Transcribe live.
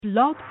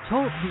Blog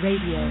Talk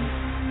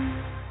Radio.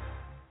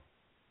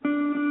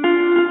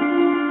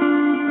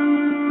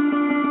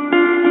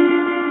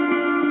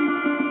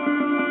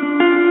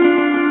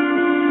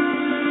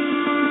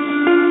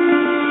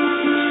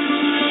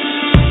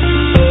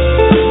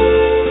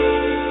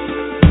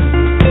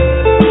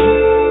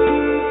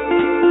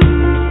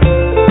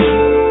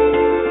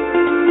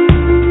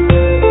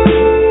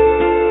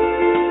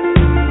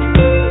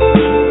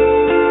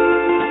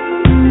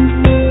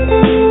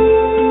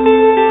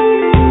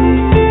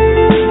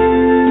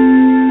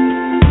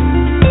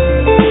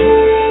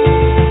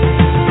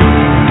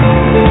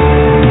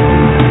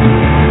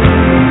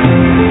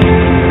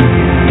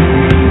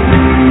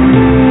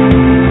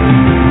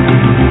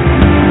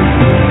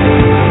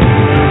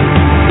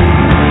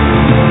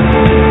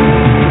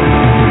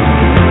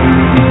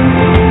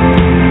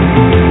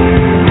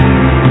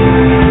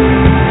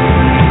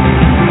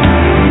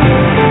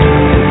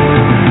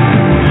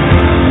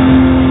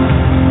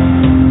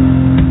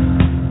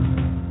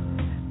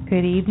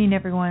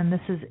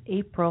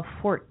 April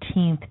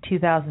 14th,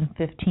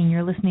 2015.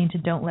 You're listening to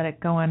Don't Let It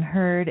Go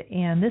Unheard,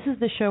 and this is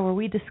the show where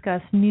we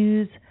discuss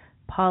news,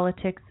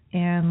 politics,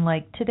 and,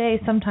 like today,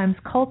 sometimes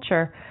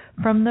culture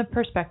from the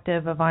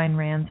perspective of Ayn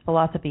Rand's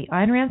philosophy.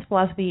 Ayn Rand's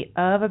philosophy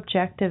of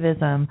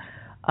objectivism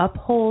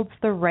upholds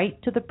the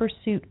right to the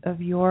pursuit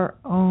of your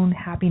own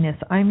happiness.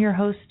 I'm your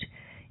host,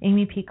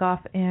 Amy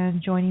Peikoff,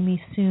 and joining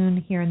me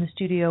soon here in the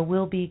studio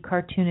will be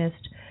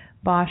cartoonist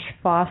Bosch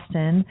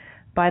Fawstin.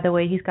 By the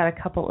way, he's got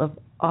a couple of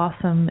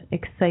awesome,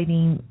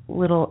 exciting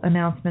little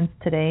announcements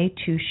today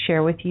to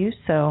share with you,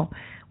 so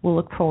we'll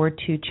look forward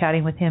to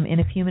chatting with him in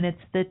a few minutes.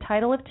 The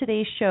title of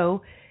today's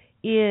show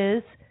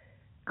is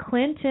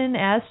Clinton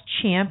as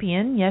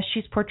Champion. Yes,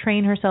 she's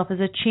portraying herself as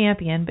a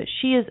champion, but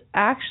she is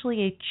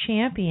actually a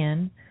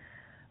champion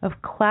of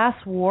class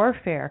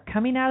warfare,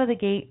 coming out of the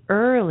gate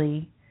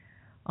early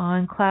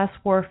on class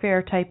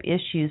warfare type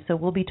issues. So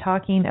we'll be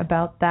talking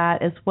about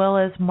that, as well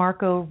as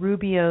Marco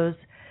Rubio's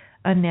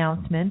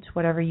announcement,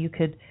 whatever you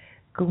could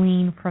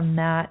glean from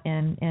that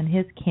and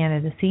his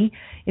candidacy.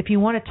 If you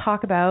want to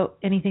talk about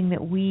anything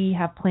that we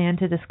have planned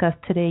to discuss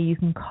today, you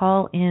can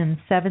call in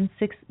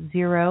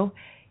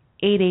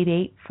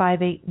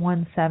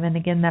 760-888-5817.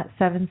 Again, that's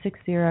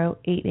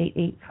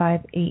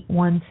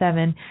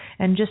 760-888-5817.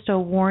 And just a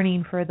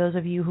warning for those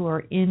of you who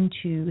are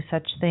into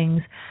such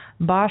things,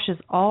 Bosch is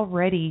all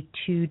ready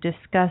to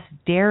discuss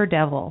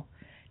Daredevil.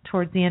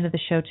 Towards the end of the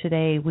show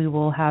today, we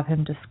will have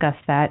him discuss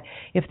that.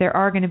 If there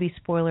are going to be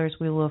spoilers,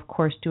 we will, of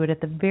course, do it at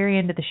the very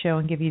end of the show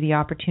and give you the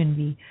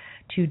opportunity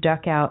to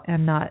duck out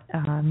and not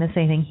miss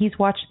anything. He's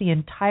watched the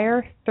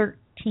entire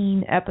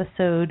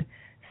 13-episode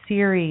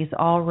series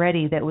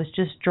already that was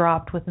just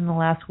dropped within the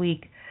last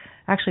week,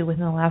 actually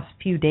within the last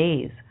few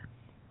days,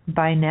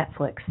 by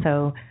Netflix.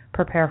 So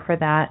prepare for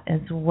that,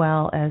 as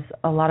well as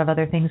a lot of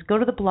other things. Go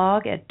to the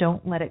blog at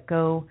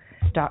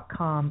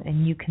don'tletitgo.com,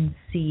 and you can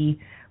see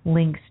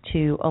links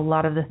to a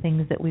lot of the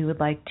things that we would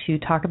like to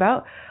talk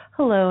about.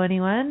 Hello,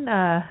 anyone.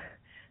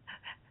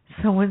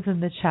 Someone's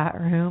in the chat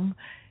room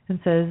and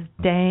says,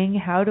 dang,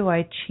 how do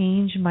I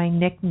change my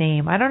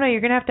nickname? I don't know. You're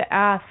going to have to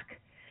ask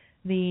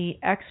the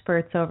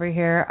experts over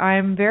here.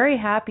 I'm very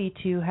happy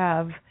to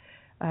have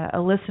a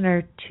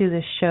listener to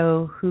the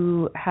show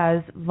who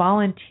has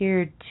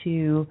volunteered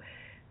to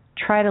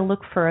try to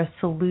look for a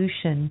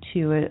solution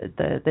to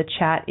the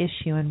chat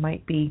issue and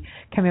might be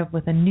coming up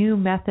with a new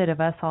method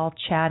of us all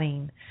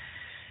chatting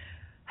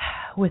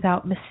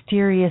without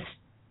mysterious,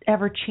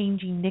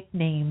 ever-changing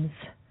nicknames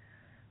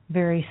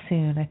very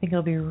soon. I think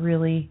it'll be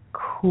really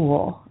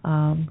cool.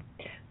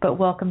 But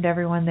welcome to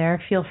everyone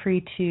there. Feel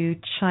free to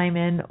chime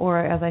in or,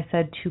 as I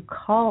said, to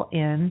call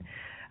in.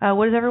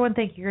 What does everyone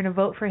think? You're going to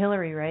vote for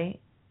Hillary, right?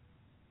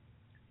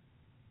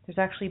 There's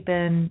actually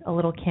been a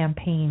little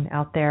campaign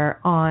out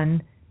there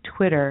on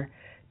Twitter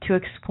to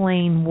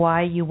explain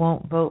why you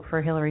won't vote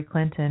for Hillary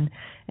Clinton,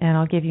 and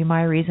I'll give you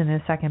my reason in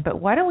a second. But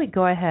why don't we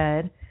go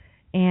ahead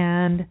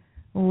and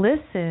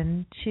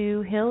listen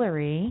to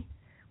Hillary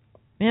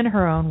in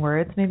her own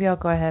words. Maybe I'll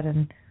go ahead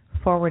and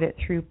forward it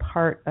through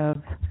part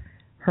of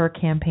her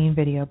campaign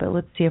video, but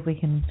let's see if we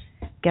can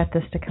get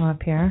this to come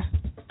up here.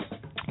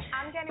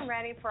 I'm getting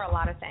ready for a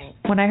lot of things.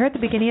 When I heard the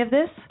beginning of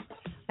this,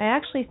 I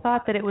actually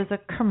thought that it was a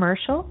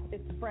commercial,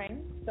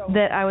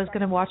 that I was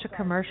going to watch a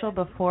commercial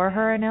before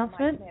her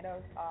announcement,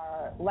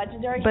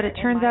 but it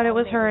turns out it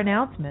was her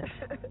announcment.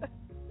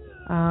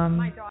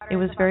 It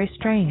was very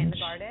strange.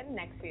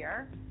 Next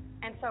year,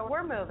 and so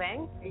we're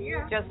moving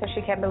just so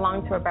she can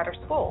belong to a better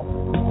school.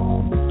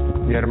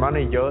 Mi hermano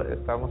y yo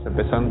estamos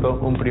empezando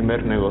un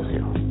primer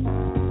negocio.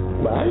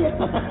 Vaya.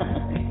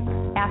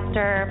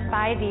 After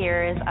 5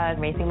 years of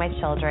raising my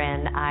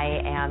children,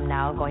 I am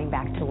now going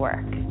back to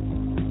work.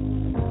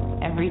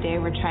 Every day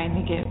we're trying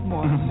to get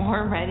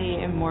more ready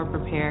and more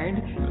prepared.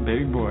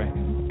 Baby boy,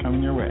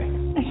 coming your way.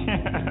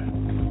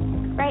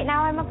 Right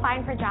now I'm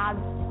applying for jobs.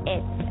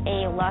 It's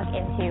a look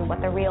into what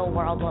the real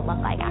world will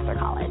look like after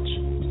college.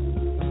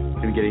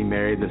 I'm getting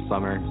married this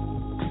summer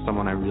to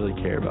someone I really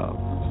care about.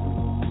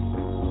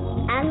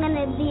 I'm going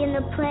to be in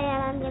a play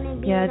and I'm going to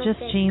Yeah, just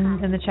Jean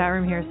in the chat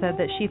room here said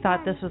that she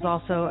thought this was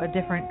also a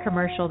different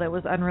commercial that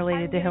was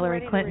unrelated to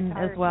Hillary Clinton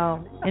as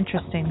well.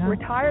 Interesting, huh?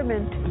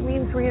 Retirement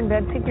means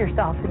reinventing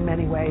yourself in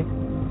many ways.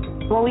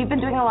 Well, we've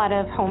been doing a lot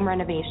of home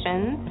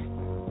renovations.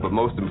 But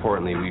most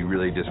importantly, we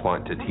really just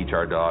want to teach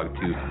our dog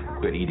to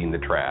quit eating the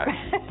trash.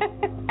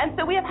 And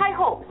so we have high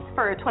hopes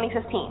for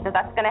 2015 that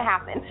that's going to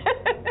happen.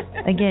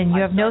 Again,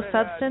 you have no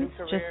substance,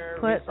 just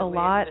put a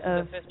lot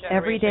of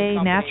everyday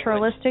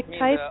naturalistic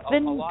type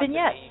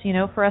vignettes,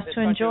 for us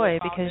to enjoy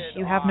because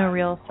you have no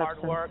real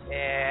substance.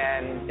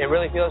 And it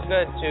really feels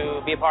good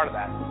to be a part of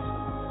that.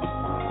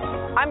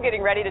 I'm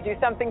getting ready to do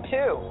something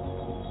too.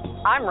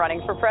 I'm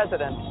running for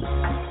president.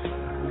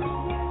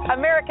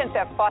 Americans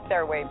have fought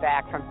their way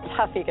back from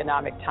tough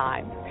economic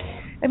times.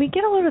 I mean,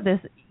 get a load of this.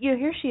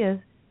 Here she is.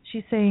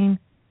 She's saying,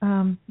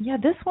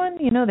 this one,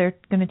 they're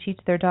going to teach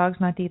their dogs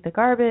not to eat the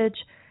garbage.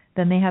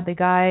 Then they had the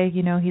guy,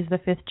 he's the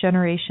 5th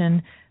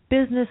generation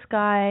business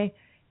guy.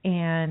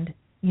 And,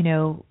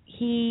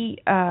 he,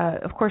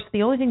 of course,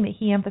 the only thing that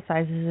he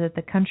emphasizes is that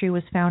the country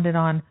was founded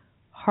on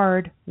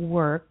hard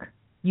work.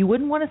 You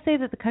wouldn't want to say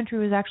that the country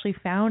was actually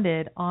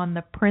founded on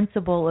the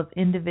principle of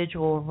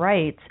individual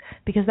rights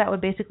because that would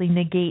basically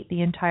negate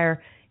the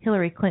entire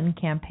Hillary Clinton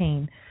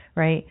campaign,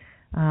 right?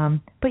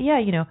 But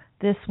yeah,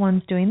 this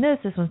one's doing this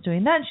one's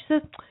doing that. And she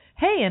says,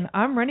 hey, and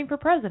I'm running for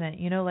president,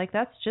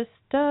 that's just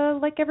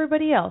like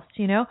everybody else,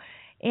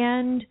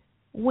 And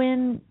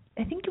when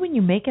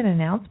you make an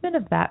announcement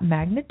of that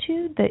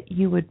magnitude that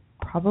you would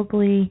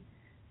probably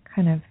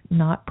kind of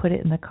not put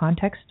it in the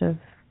context of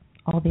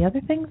all the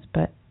other things,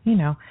 but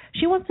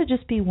she wants to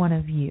just be one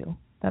of you.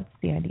 That's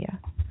the idea.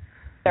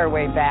 Their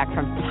way back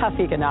from tough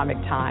economic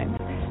times,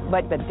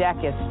 but the deck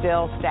is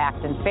still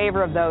stacked in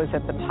favor of those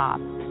at the top.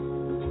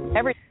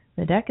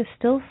 The deck is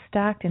still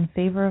stacked in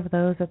favor of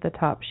those at the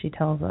top, she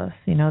tells us.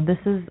 This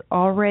is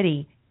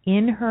already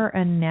in her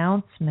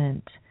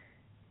announcement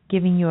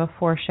giving you a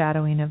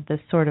foreshadowing of this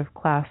sort of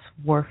class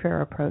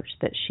warfare approach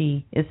that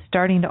she is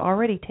starting to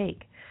already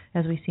take,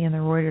 as we see in the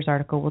Reuters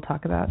article we'll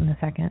talk about in a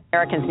second.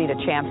 Americans need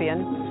a champion,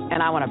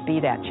 and I want to be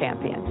that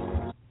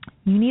champion.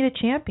 You need a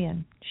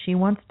champion. She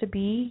wants to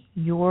be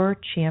your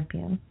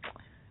champion.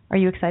 Are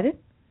you excited?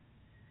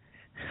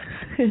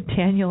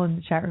 Daniel in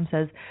the chat room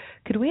says,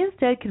 could we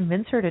instead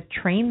convince her to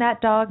train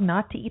that dog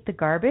not to eat the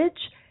garbage,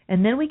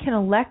 and then we can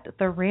elect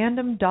the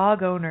random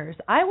dog owners?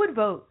 I would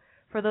vote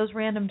for those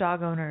random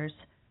dog owners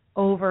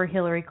over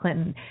Hillary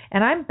Clinton.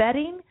 And I'm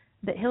betting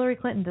that Hillary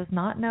Clinton does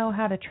not know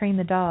how to train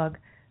the dog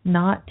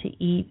not to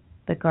eat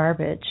the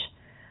garbage.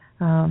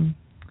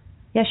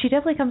 She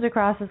definitely comes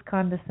across as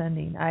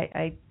condescending.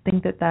 I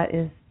think that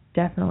is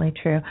definitely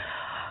true.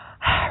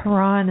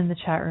 Ron in the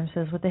chat room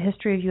says, with the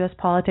history of U.S.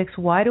 politics,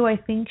 why do I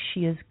think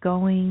she is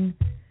going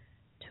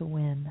to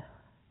win?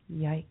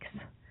 Yikes.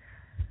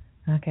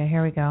 Okay,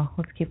 here we go.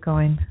 Let's keep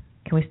going.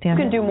 Can we stand?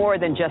 You can do more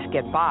than just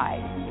get by.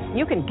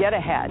 You can get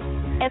ahead.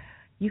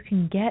 You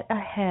can get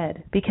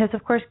ahead. Because,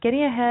 of course,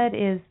 getting ahead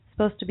is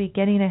supposed to be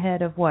getting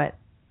ahead of what?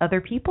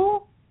 Other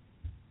people?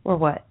 Or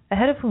what?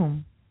 Ahead of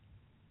whom?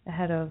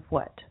 Ahead of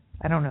what?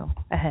 I don't know.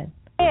 Ahead.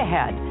 Stay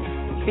ahead.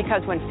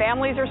 Because when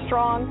families are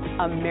strong,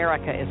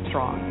 America is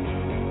strong.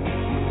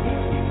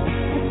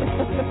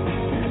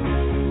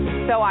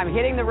 So I'm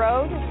hitting the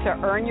road to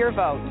earn your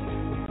vote.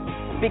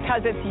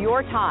 Because it's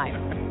your time.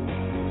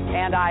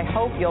 And I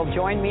hope you'll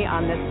join me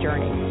on this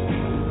journey.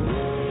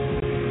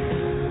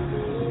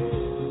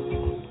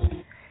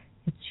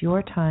 It's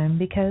your time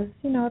because,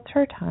 it's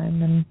her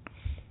time. And,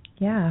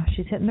 yeah,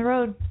 she's hitting the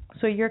road.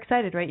 So you're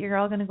excited, right? You're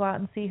all going to go out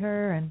and see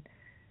her and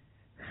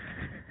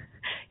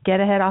get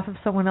ahead off of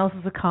someone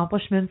else's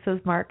accomplishments, says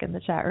Mark in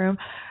the chat room.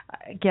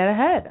 Get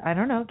ahead. I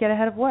don't know. Get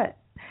ahead of what?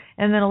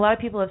 And then a lot of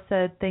people have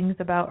said things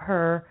about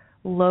her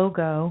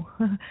logo.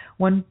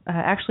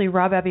 Actually,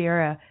 Rob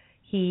Abiera,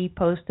 he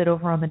posted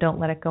over on the Don't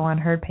Let It Go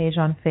Unheard page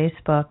on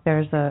Facebook.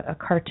 There's a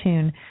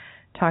cartoon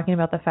talking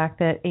about the fact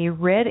that a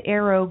red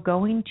arrow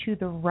going to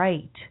the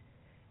right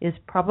is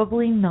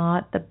probably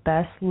not the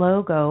best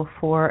logo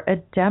for a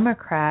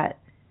Democrat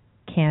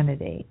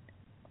candidate.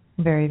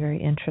 Very,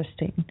 very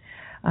interesting.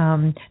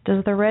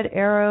 Does the red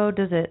arrow,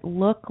 does it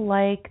look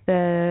like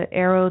the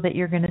arrow that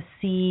you're going to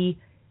see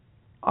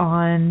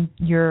on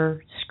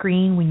your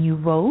screen when you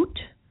vote,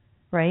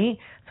 right?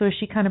 So is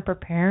she kind of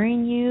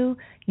preparing you,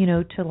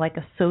 to like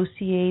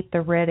associate the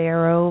red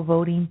arrow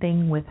voting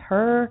thing with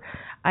her?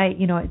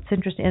 It's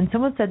interesting. And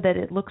someone said that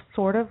it looks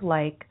sort of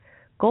like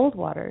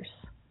Goldwater's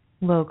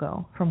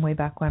logo from way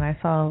back when. I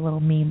saw a little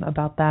meme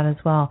about that as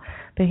well.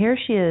 But here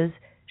she is.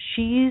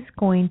 She's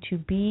going to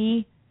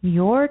be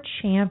your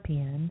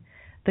champion.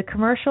 The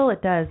commercial,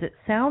 it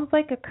sounds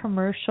like a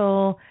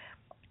commercial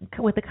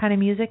with the kind of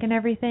music and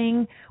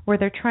everything where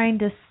they're trying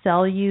to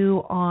sell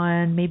you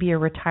on maybe a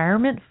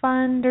retirement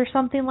fund or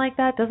something like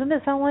that. Doesn't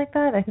it sound like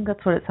that? I think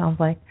that's what it sounds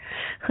like.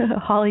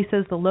 Holly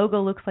says the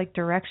logo looks like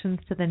directions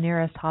to the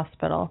nearest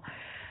hospital.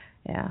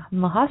 Yeah,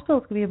 and the hospital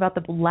is going to be about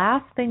the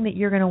last thing that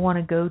you're going to want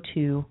to go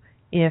to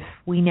if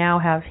we now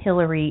have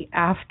Hillary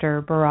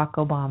after Barack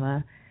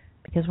Obama,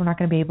 because we're not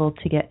going to be able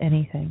to get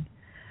anything.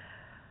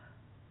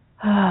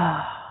 Oh,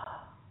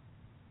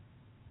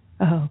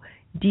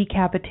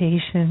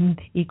 decapitation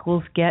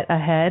equals get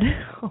ahead.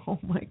 Oh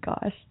my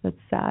gosh, that's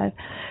sad.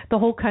 The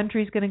whole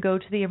country's going to go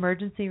to the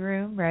emergency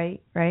room,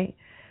 right?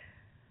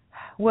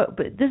 But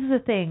this is the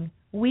thing.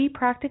 We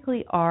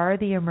practically are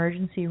the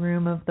emergency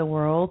room of the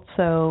world.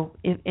 So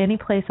if any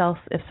place else,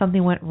 if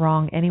something went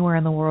wrong anywhere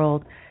in the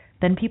world,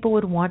 then people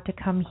would want to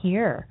come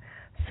here.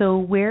 So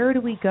where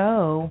do we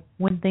go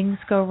when things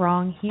go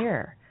wrong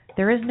here?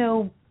 There is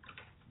no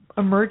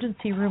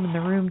emergency room in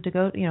the room to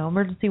go,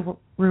 emergency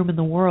room in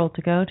the world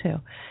to go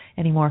to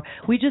anymore.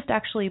 We just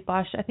actually,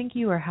 Bosch, I think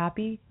you are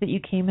happy that you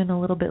came in a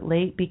little bit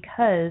late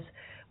because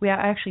we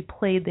actually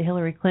played the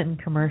Hillary Clinton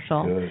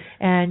commercial. Good.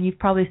 And you've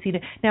probably seen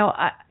it. Now,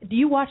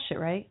 you watched it,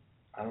 right?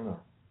 I don't know.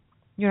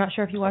 You're not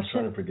sure if you watched it?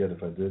 I'm trying to forget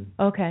if I did.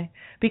 Okay.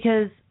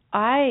 Because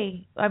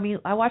I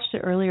watched it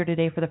earlier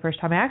today for the first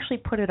time. I actually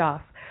put it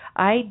off.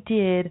 I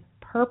did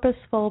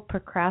purposeful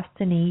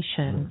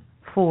procrastination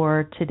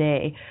for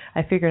today.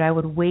 I figured I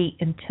would wait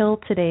until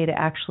today to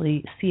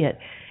actually see it.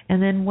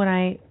 And then when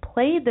I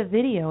played the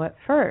video at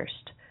first,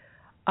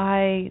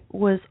 I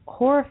was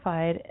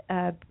horrified.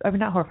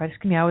 Not horrified,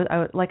 excuse me.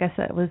 I like I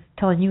said, I was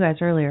telling you guys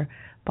earlier,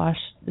 Bosch,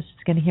 this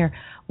is going to hear.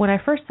 When I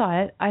first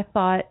saw it, I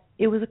thought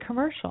it was a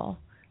commercial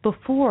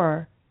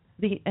before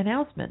the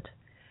announcement.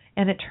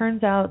 And it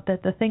turns out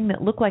that the thing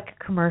that looked like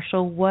a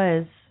commercial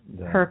was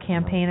her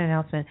campaign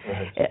announcement.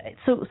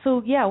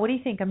 So yeah, what do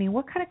you think? I mean,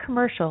 what kind of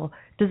commercial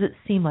does it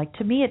seem like?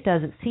 To me, it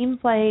does. It seems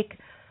like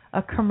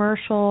a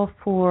commercial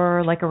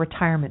for like a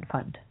retirement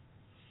fund.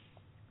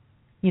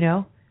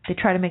 They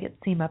try to make it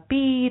seem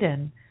upbeat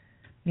and,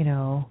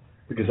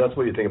 Because that's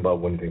what you think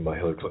about when you think about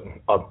Hillary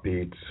Clinton.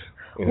 Upbeat,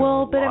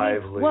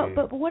 lively.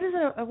 But what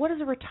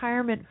does a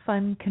retirement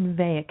fund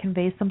convey? It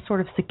conveys some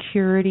sort of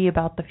security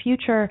about the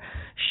future.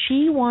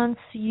 She wants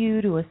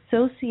you to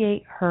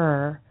associate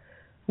her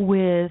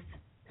with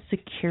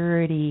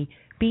security,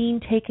 being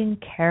taken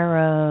care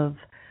of,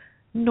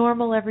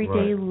 normal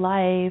everyday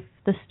life,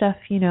 the stuff,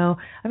 I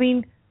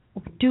mean,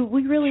 do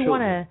we really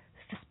want to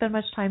spend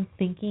much time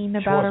thinking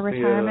about a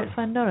retirement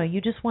fund? No,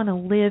 you just want to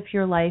live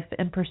your life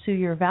and pursue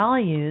your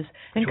values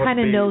and kind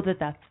of know that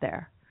that's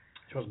there.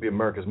 She wants to be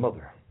America's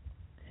mother.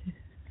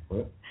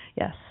 What?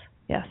 Yes.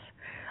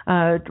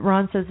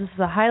 Ron says this is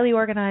a highly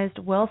organized,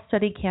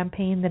 well-studied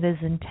campaign that is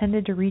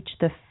intended to reach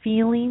the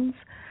feelings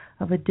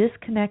of a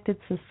disconnected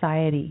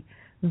society.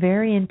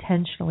 Very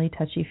intentionally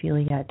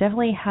touchy-feely. Yeah, it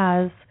definitely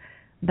has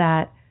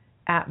that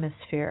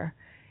atmosphere.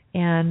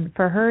 And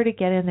for her to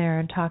get in there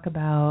and talk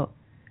about,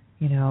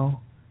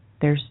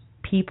 there's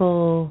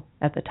people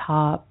at the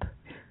top.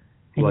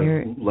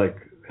 And like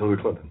Hillary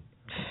Clinton.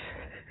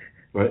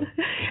 Right?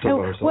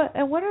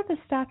 And what are the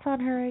stats on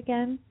her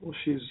again? Well,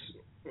 she's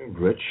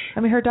rich.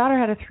 I mean, her daughter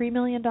had a $3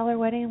 million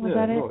wedding. Was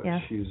that it? Yeah.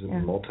 She's a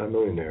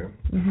multimillionaire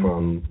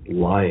from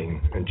lying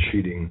and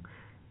cheating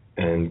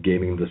and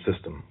gaming the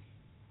system.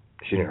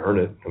 She didn't earn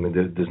it. I mean,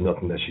 there's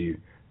nothing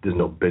there's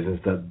no business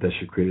that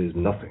she created.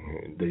 There's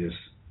nothing.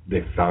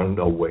 They found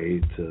a way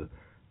to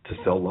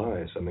sell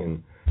lies. I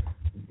mean,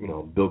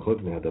 Bill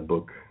Clinton had that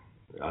book.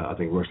 I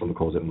think Rush Limbaugh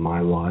calls it My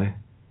Lie.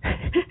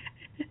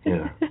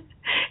 Yeah.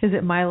 Is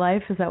it My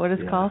Life? Is that what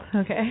it's called?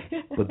 Okay.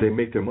 But they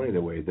make their money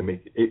that way. They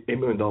make $8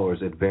 million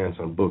advance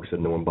on books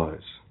that no one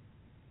buys.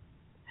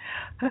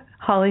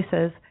 Holly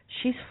says,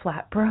 she's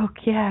flat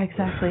broke. Yeah,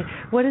 exactly.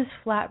 What is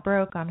flat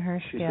broke on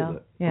her scale? She said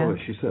that. Yeah. Oh,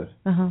 she said.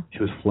 She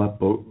was flat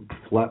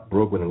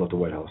broke when they left the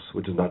White House,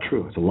 which is not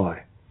true. It's a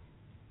lie.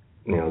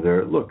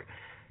 Look,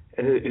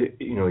 and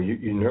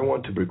you never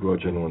want to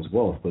begrudge anyone's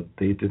wealth, but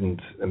they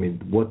didn't. I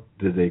mean, what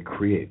did they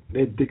create?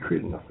 They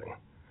created nothing.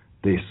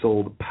 They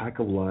sold a pack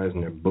of lies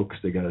in their books.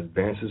 They got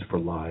advances for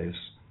lies.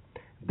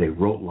 They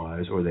wrote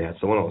lies, or they had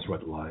someone else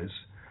write the lies.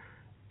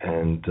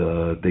 And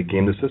they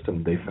gamed the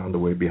system. They found a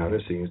way behind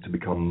the scenes to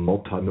become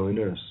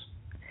multimillionaires.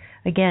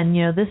 Again,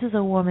 this is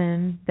a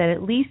woman that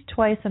at least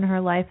twice in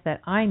her life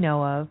that I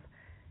know of,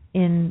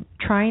 in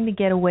trying to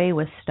get away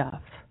with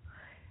stuff,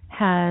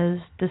 has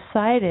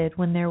decided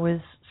when there was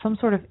some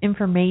sort of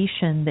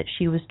information that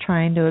she was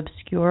trying to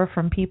obscure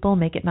from people,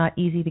 make it not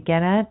easy to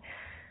get at,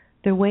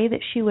 the way that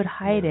she would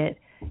hide it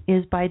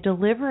is by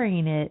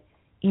delivering it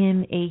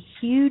in a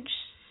huge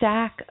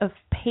stack of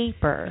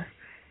paper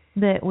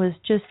that was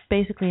just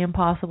basically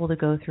impossible to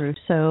go through.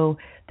 So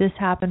this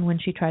happened when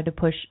she tried to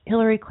push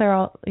Hillary Care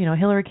all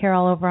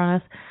over on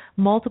us.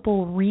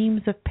 Multiple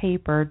reams of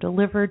paper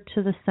delivered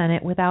to the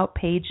Senate without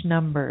page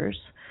numbers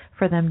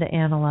for them to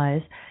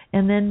analyze.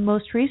 And then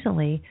most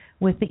recently,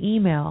 with the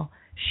email,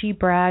 she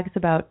brags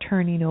about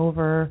turning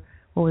over,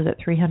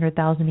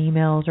 300,000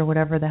 emails or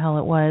whatever the hell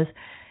it was.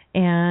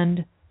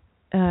 And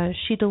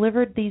she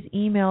delivered these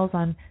emails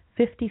on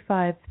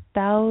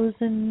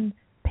 55,000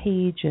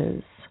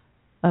 pages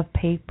of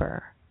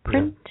paper,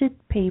 printed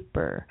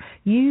paper.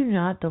 You do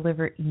not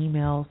deliver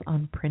emails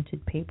on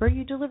printed paper.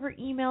 You deliver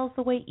emails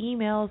the way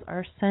emails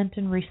are sent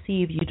and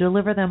received. You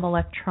deliver them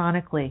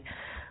electronically.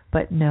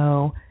 But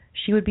no,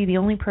 she would be the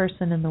only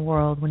person in the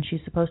world when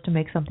she's supposed to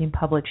make something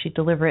public, she'd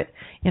deliver it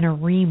in a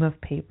ream of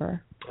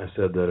paper. I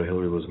said that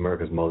Hillary was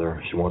America's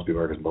mother. She wants to be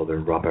America's mother.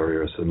 And Rob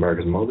Barrier said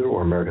America's mother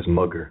or America's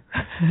mugger.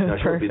 Now,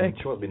 she wants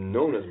to be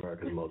known as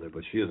America's mother,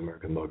 but she is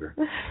America's mugger.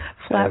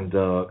 And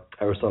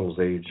Aristotle's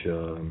Age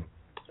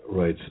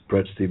writes,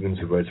 Brett Stevens,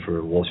 who writes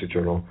for Wall Street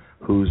Journal,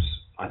 who's,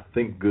 I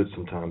think, good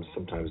sometimes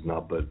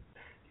not, but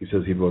he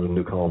says he wrote a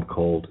new column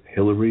called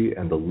Hillary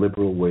and the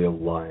Liberal Way of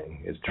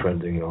Lying. It's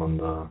trending on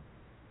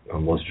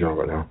Wall Street Journal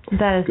right now.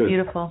 That is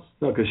beautiful.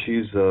 No, because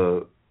she's,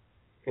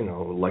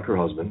 like her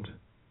husband,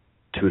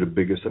 two of the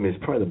biggest,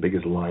 it's probably the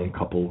biggest lying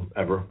couple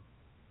ever.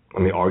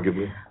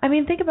 Arguably.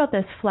 Think about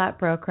this, flat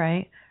broke,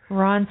 right?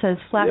 Ron says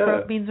flat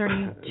broke means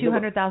earning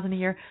 $200,000 a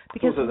year.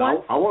 Because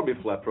I want to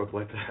be flat broke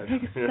like that.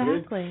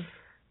 Exactly.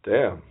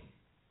 Damn.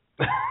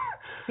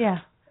 Yeah.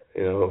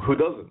 Who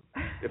doesn't?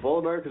 If all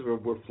Americans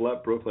were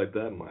flat broke like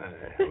that,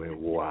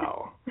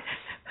 wow.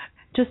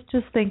 Just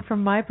think,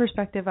 from my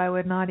perspective, I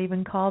would not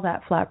even call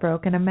that flat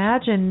broke. And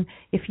imagine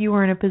if you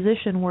were in a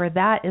position where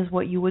that is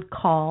what you would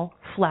call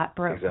flat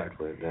broke.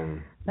 Exactly.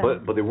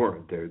 But they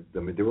weren't.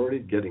 They were already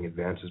getting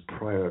advances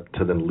prior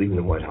to them leaving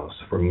the White House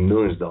for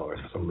millions of dollars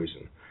for some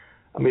reason.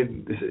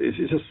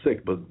 It's just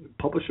sick, but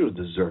publishers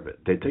deserve it.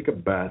 They take a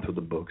bath with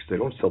the books. They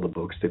don't sell the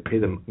books. They pay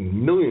them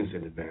millions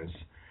in advance,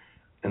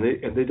 and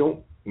they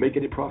don't make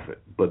any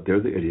profit. But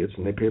they're the idiots,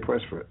 and they pay a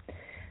price for it.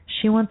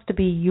 She wants to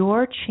be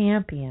your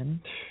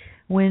champion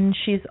when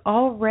she's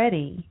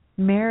already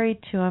married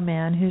to a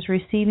man who's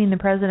receiving the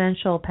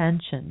presidential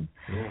pension.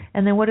 Yeah.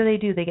 And then what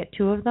do? They get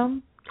two of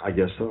them? I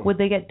guess so. Would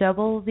they get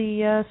double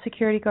the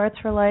security guards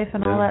for life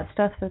and all that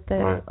stuff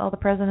that all the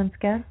presidents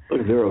get?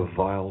 Look, they're a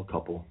vile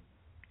couple,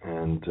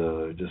 and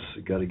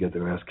just got to get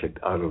their ass kicked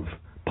out of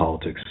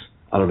politics,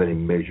 out of any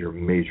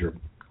major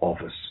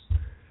office.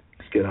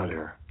 Just get out of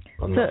here.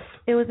 Enough. So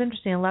it was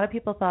interesting. A lot of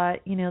people thought,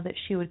 that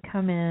she would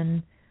come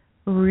in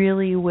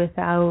really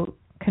without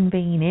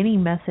conveying any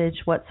message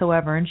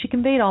whatsoever, and she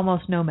conveyed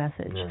almost no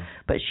message. Yeah.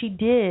 But she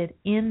did,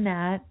 in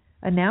that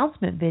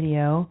announcement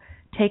video,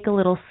 take a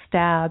little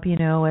stab,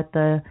 at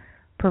the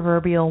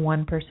proverbial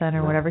 1%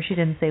 or whatever. She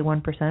didn't say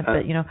 1%, but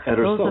at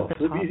those herself. at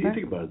the top. You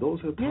think about it. Those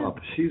at the top.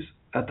 She's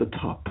at the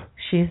top.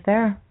 She's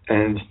there.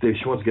 And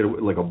she wants to get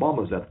away, like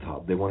Obama's at the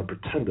top. They want to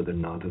pretend that they're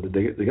not.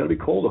 They got to be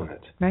cold on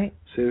it. Right.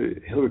 Say,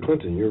 Hillary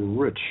Clinton, you're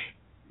rich.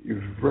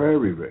 You're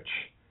very rich.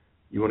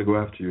 You want to go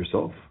after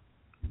yourself?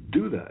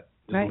 Do that.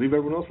 Just leave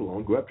everyone else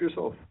alone. Go after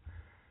yourself.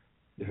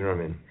 If you know what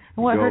I mean.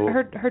 What,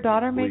 her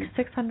daughter makes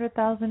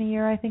 $600,000 a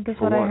year, I think, is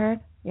what I heard.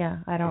 Yeah,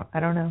 I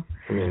don't know.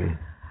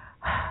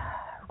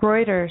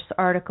 Reuters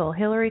article: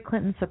 Hillary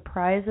Clinton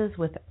surprises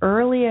with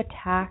early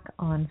attack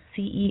on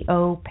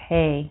CEO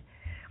pay.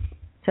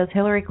 It says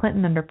Hillary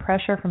Clinton under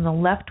pressure from the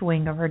left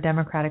wing of her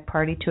Democratic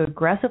Party to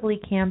aggressively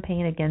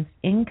campaign against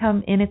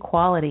income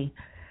inequality,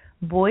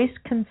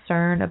 voiced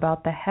concern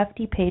about the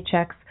hefty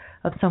paychecks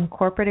of some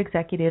corporate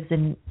executives in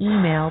an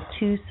email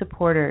to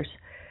supporters.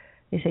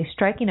 They say,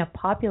 striking a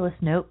populist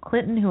note,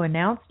 Clinton, who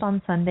announced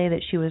on Sunday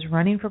that she was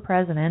running for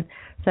president,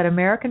 said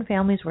American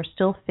families were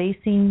still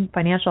facing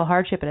financial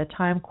hardship at a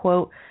time,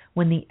 quote,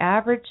 when the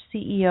average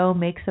CEO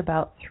makes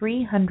about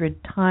 300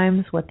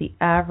 times what the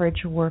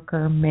average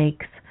worker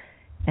makes,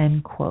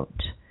 end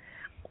quote.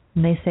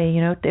 And they say,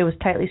 it was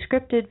tightly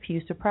scripted,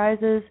 few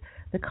surprises.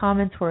 The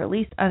comments were at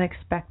least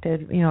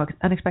unexpected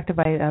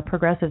by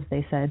progressives,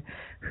 they said,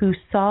 who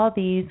saw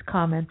these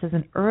comments as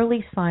an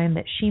early sign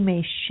that she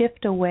may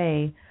shift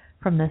away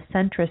from the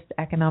centrist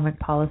economic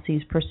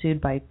policies pursued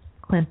by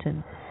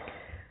Clinton.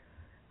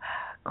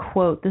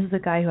 Quote, this is a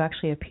guy who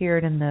actually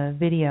appeared in the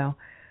video.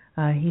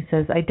 He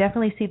says, I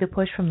definitely see the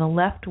push from the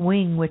left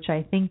wing, which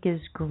I think is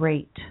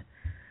great.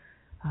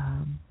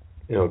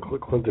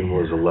 Clinton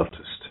was a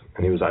leftist,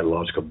 and he was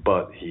ideological,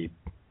 but he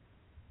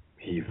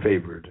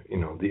favored,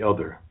 the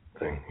other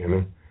thing.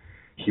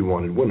 He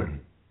wanted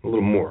women a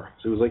little more.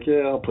 So he was like,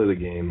 I'll play the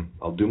game.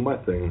 I'll do my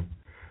thing.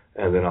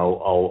 And then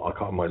I'll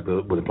compromise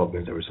with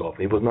Republicans every so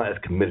often. He was not as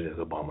committed as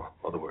Obama,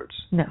 in other words.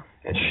 No.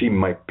 And she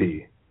might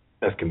be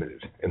as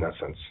committed in that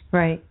sense.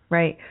 Right.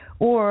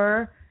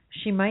 Or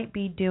she might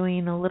be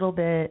doing a little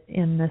bit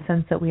in the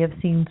sense that we have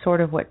seen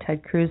sort of what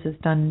Ted Cruz has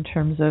done in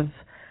terms of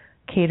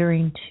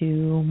catering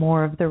to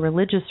more of the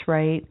religious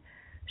right.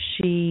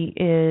 She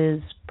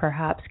is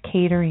perhaps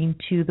catering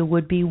to the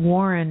would-be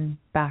Warren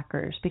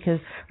backers, because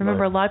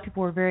remember, a lot of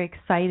people were very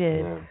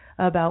excited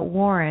about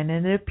Warren,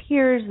 and it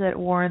appears that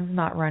Warren's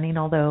not running,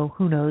 although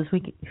who knows,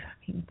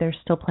 there's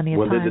still plenty of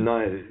time. When they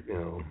deny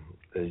it,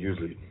 they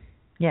usually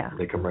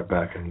they come right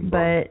back.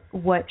 But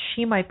what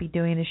she might be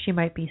doing is she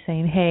might be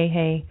saying,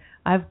 hey,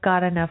 I've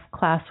got enough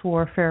class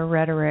warfare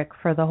rhetoric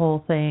for the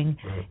whole thing,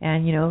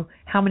 and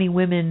how many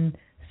women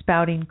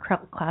spouting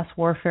class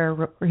warfare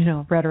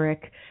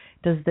rhetoric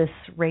does this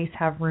race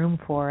have room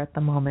for at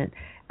the moment?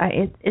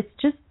 It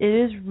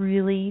is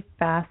really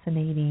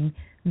fascinating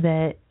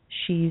that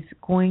she's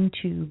going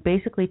to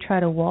basically try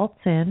to waltz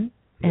in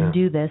and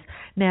do this.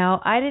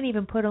 Now, I didn't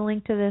even put a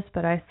link to this,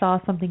 but I saw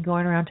something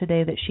going around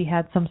today that she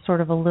had some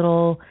sort of a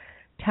little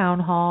town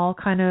hall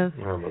kind of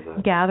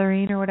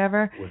gathering or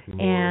whatever,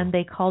 and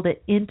they called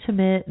it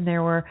intimate, and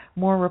there were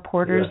more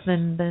reporters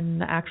than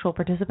the actual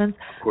participants.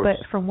 But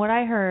from what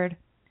I heard,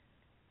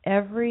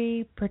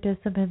 every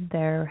participant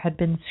there had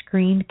been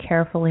screened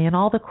carefully, and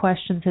all the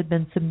questions had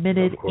been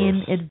submitted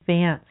in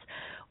advance.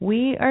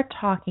 We are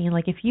talking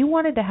like if you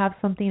wanted to have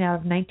something out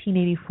of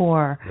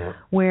 1984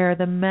 where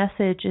the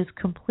message is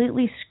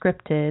completely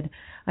scripted.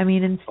 I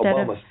mean, instead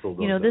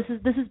Obama of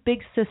this is Big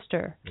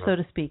Sister, so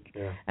to speak.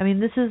 Yeah. I mean,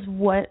 this is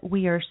what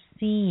we are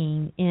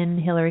seeing in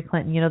Hillary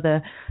Clinton.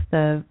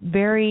 The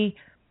very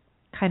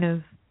kind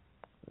of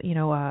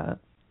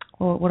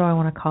what do I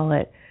want to call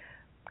it?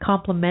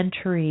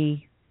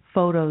 Complimentary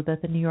photo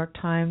that the New York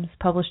Times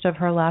published of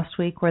her last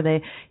week,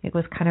 where it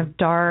was kind of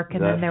dark,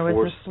 and then there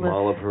was this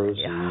smile of hers.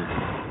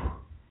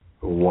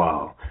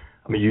 Wow.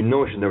 I mean,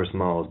 she never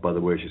smiles by the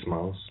way she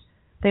smiles.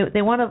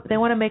 They want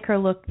to make her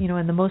look, in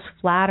the most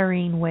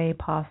flattering way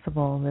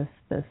possible.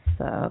 The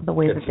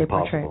way that they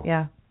portray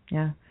it.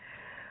 Yeah.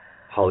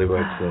 Holly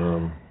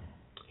writes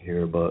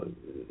here about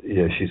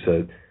she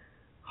said,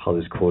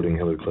 Holly's quoting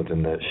Hillary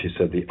Clinton, that she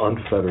said the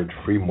unfettered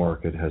free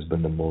market has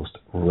been the most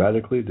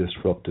radically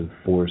disruptive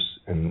force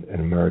in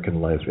American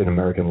life in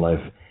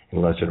the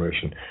last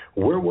generation.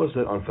 Where was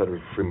that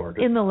unfettered free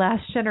market? In the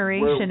last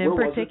generation, in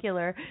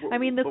particular. I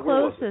mean, the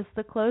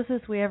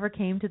closest we ever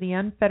came to the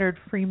unfettered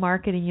free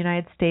market in the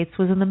United States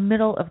was in the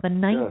middle of the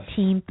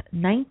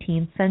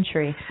 19th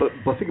century.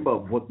 But think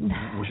about what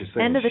she's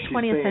saying. End of the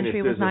 20th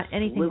century was not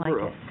anything like it. If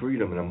there's a sliver of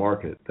freedom in a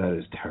market, that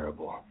is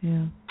terrible.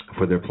 Yeah.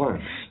 For their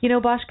plans.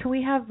 Bosch, can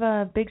we have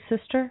a Big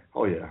Sister?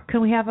 Oh, yeah.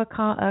 Can we have a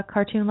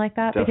cartoon like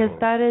that? Definitely. Because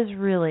that is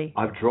really...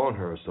 I've drawn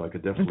her, so I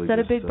could definitely... Instead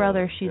of Big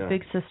Brother, she's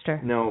Big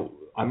Sister. Now,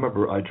 I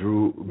remember I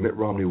drew Mitt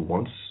Romney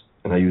once,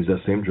 and I used that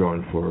same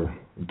drawing for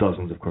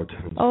dozens of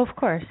cartoons. Oh, of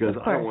course. Because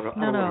I don't want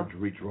to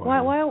redraw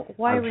her.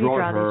 Why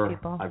redraw these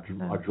people?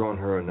 I've drawn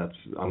her, and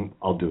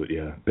I'll do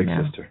it, Big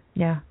Sister.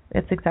 Yeah,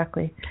 it's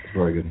exactly. It's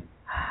very good.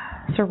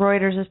 So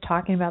Reuters is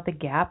talking about the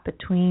gap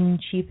between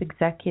chief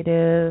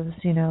executives,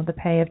 the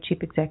pay of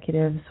chief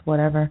executives,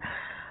 whatever.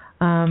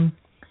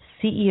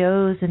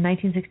 CEOs in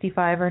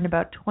 1965 earned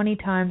about 20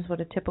 times what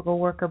a typical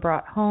worker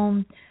brought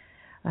home.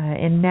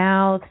 And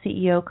now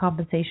CEO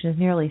compensation is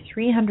nearly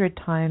 300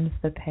 times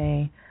the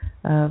pay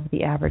of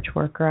the average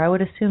worker. I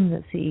would assume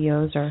that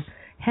CEOs are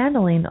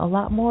handling a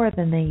lot more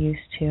than they used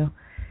to,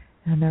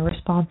 and they're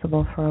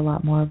responsible for a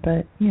lot more.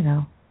 But,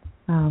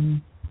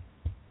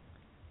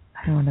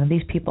 I don't know,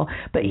 these people.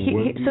 But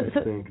what do you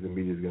think the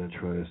media is going to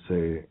try to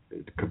say,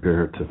 compare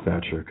her to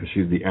Thatcher? Because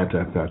she's the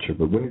anti-Thatcher.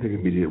 But what do you think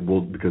the media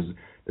will, because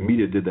the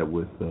media did that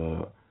with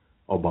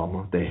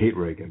Obama. They hate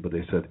Reagan, but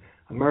they said,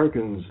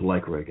 Americans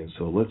like Reagan,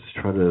 so let's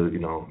try to,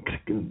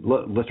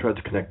 let's try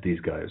to connect these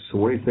guys. So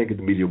what do you think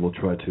the media will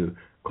try to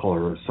call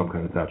her some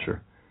kind of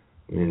Thatcher?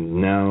 I mean,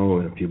 now,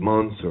 in a few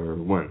months, or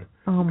when?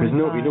 Oh, my gosh. Because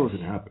you know what's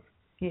going to happen.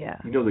 Yeah.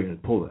 You know they're going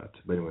to pull that.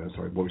 But anyway, I'm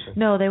sorry, what were you saying?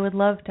 No, they would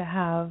love to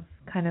have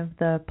kind of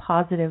the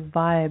positive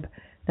vibe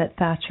that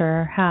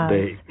Thatcher has.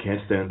 They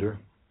can't stand her.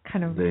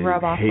 Kind of they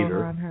rub off hate over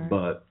her, on her.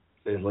 But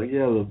they're like,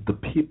 the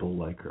people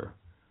like her.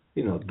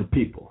 The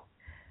people.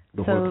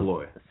 The hoi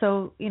polloi.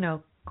 So,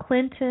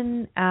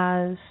 Clinton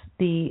as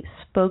the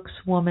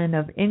spokeswoman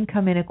of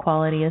income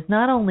inequality is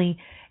not only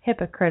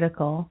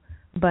hypocritical,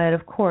 but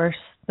of course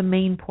the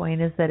main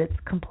point is that it's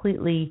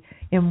completely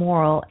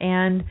immoral.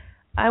 And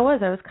I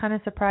was kind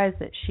of surprised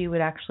that she would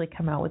actually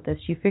come out with this.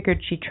 You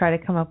figured she'd try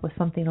to come up with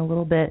something a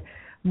little bit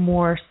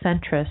more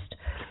centrist,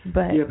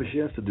 but she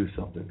has to do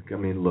something. I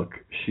mean, look,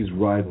 she's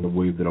riding the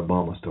wave that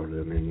Obama started.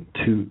 I mean,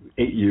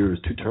 8 years,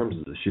 2 terms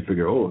of this. She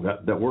figured,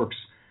 that works.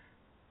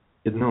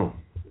 No,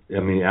 I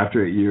mean,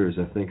 after 8 years,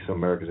 I think some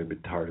Americans are a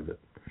bit tired of it,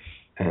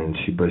 and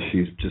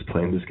she's just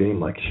playing this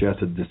game. Like, she has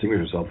to distinguish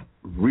herself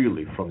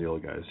really from the other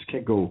guys. She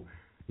can't go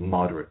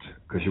moderate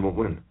because she won't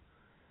win.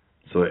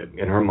 So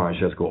in her mind,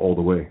 she has to go all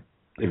the way.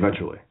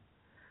 Eventually.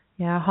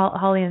 Yeah,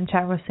 Holly in the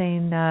chat was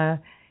saying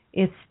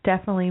it's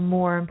definitely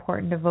more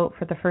important to vote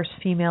for the first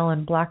female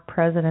and black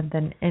president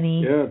than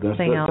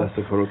anything else. That's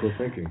the critical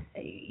thinking.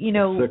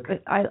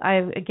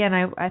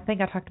 I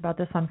think I talked about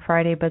this on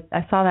Friday, but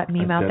I saw that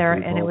meme out there,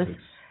 and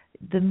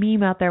the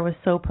meme out there was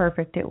so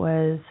perfect. It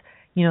was,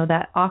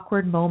 that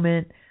awkward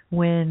moment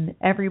when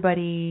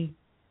everybody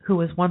who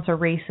was once a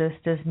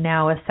racist is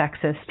now a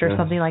sexist or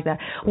something like that.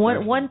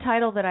 One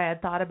title that I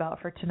had thought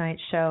about for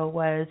tonight's show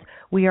was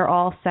 "We Are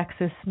All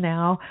Sexists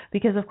Now,"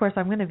 because of course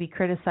I'm going to be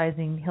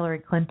criticizing Hillary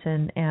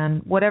Clinton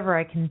and whatever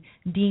I can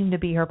deem to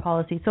be her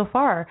policy. So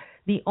far,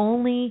 the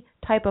only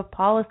type of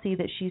policy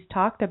that she's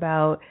talked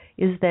about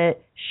is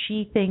that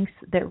she thinks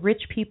that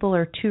rich people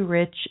are too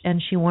rich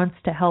and she wants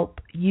to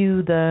help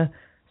you, the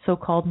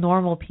so-called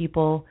normal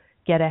people,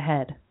 get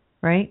ahead,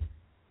 right?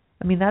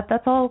 I mean,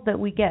 that's all that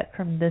we get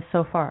from this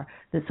so far.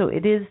 So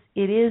it is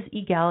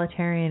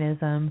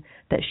egalitarianism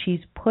that she's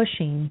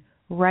pushing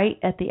right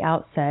at the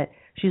outset.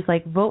 She's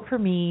like, vote for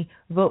me,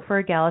 vote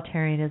for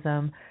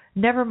egalitarianism.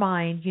 never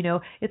mind,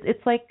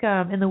 it's like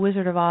in The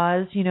Wizard of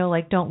Oz,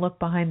 like don't look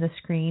behind the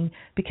screen,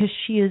 because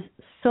she is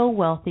so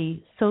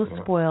wealthy, so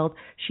spoiled.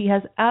 She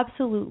has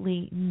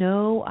absolutely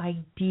no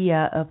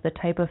idea of the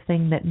type of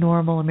thing that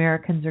normal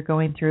Americans are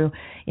going through,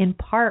 in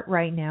part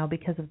right now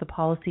because of the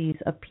policies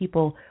of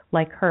people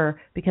like her,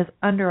 because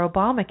under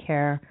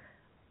Obamacare,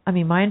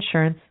 my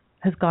insurance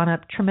has gone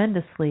up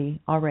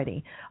tremendously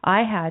already.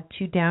 I had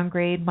to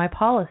downgrade my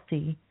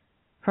policy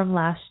from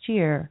last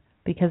year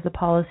because the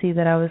policy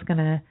that I was going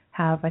to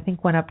have, I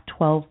think, went up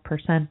 12%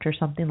 or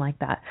something like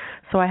that.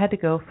 So I had to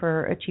go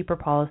for a cheaper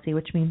policy,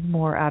 which means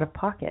more out of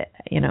pocket.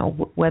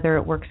 Whether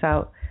it works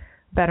out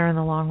better in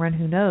the long run,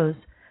 who knows?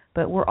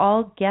 But we're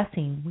all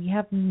guessing. We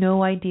have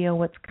no idea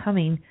what's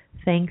coming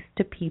thanks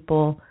to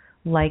people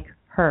like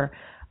her.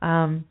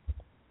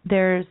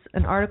 There's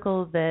an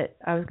article that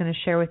I was going to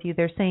share with you.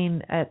 They're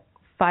saying at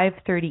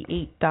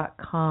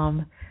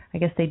 538.com, I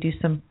guess they do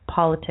some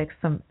politics,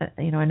 some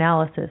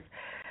analysis.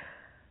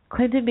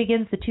 Clinton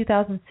begins the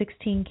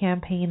 2016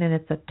 campaign, and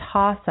it's a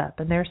toss-up.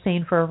 And they're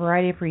saying for a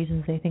variety of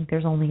reasons they think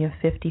there's only a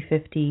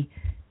 50-50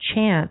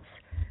 chance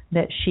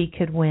that she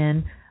could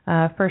win.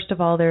 First of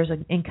all, there's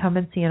an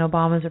incumbency in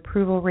Obama's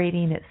approval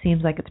rating. It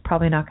seems like it's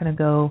probably not going to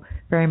go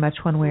very much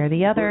one way or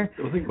the other.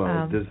 Well, think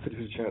about it. There's a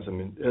 50-50 chance.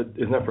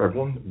 Isn't that for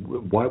everyone?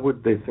 Why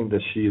would they think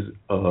that she's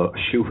a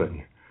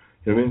shoo-in?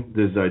 You know what I mean?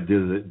 There's the idea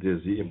that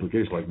there's the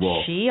implication, like,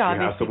 well, she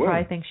obviously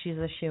probably thinks she's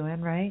a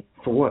shoo-in, right?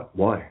 For what?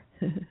 Why?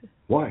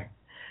 Why?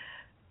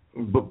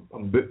 But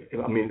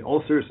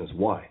all seriousness,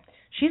 why?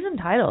 She's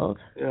entitled.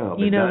 Yeah,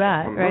 you know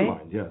that, from right? Her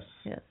mind, yes.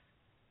 Yes.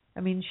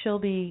 She'll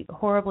be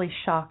horribly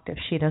shocked if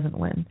she doesn't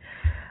win.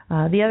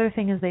 The other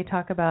thing is they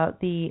talk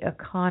about the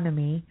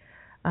economy.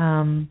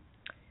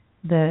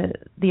 The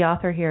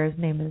author here, his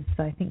name is,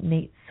 I think,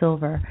 Nate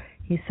Silver.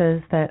 He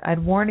says that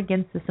I'd warn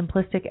against the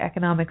simplistic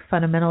economic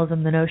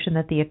fundamentalism, the notion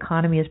that the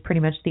economy is pretty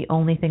much the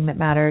only thing that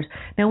matters.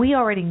 Now, we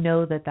already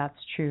know that that's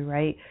true,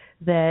 right?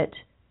 That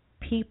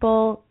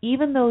people,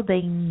 even though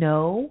they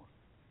know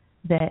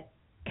that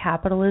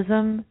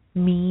capitalism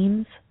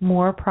means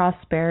more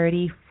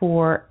prosperity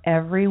for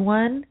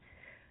everyone,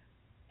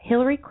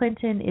 Hillary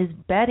Clinton is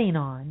betting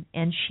on,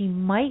 and she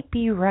might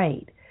be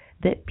right,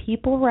 that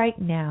people right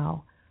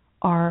now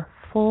are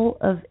full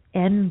of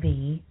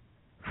envy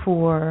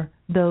for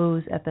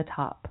those at the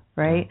top,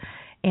 right?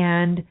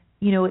 And,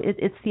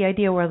 it's the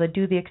idea where they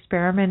do the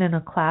experiment in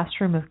a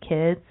classroom of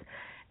kids,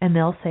 and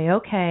they'll say,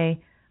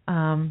 okay,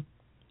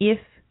 if,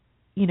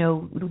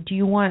 do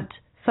you want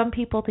some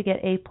people to get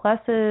A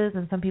pluses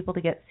and some people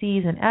to get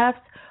C's and F's,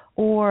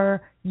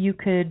 or you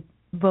could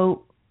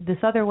vote this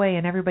other way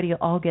and everybody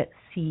all get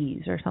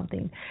C's or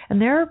something. And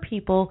there are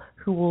people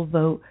who will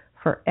vote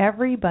for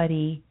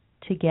everybody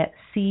to get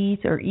C's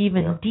or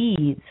even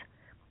D's,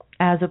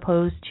 as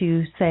opposed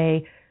to,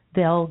 say,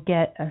 they'll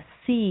get a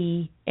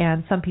C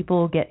and some people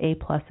will get A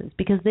pluses,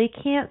 because they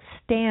can't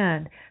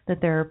stand that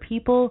there are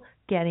people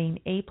getting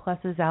A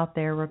pluses out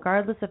there,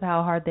 regardless of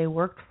how hard they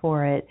worked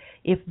for it,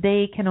 if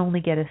they can only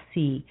get a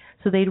C.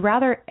 So they'd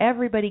rather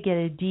everybody get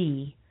a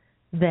D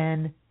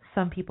than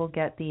some people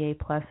get the A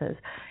pluses.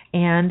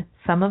 And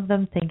some of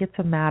them think it's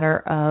a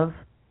matter of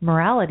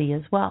morality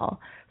as well.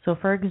 So,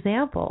 for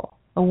example,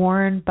 a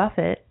Warren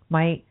Buffett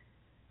might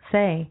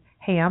say,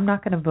 hey, I'm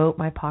not going to vote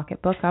my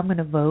pocketbook, I'm going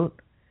to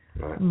vote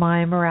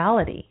my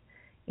morality.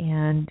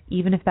 And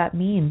even if that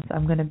means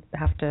I'm going to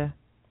have to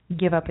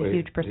give up a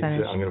huge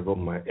percentage. I'm going to vote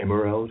my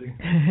immorality?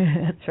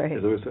 That's right.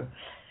 Is that what you said?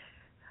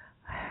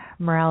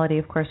 Morality,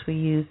 of course, we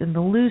use in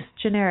the loose,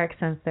 generic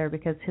sense there,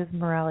 because his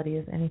morality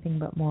is anything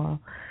but moral.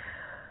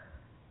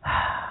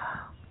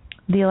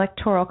 The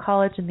Electoral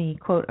College and the,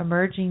 quote,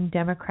 emerging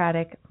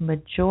Democratic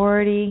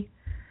majority.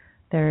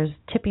 There's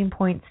tipping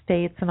point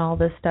states and all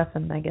this stuff,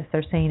 and I guess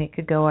they're saying it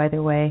could go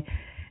either way.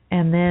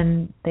 And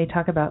then they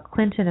talk about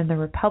Clinton and the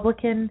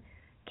Republican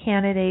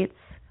candidates.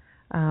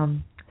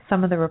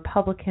 Some of the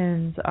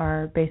Republicans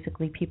are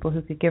basically people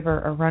who could give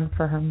her a run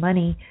for her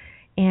money.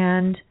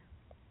 And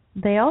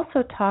they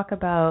also talk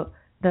about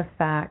the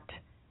fact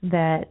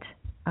that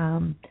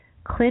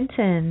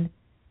Clinton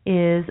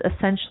is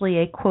essentially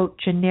a, quote,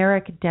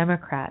 generic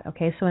Democrat.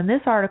 Okay, so in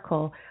this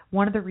article,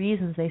 one of the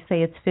reasons they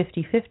say it's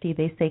 50-50,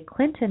 they say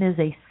Clinton is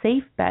a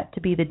safe bet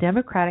to be the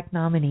Democratic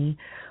nominee.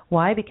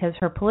 Why? Because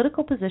her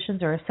political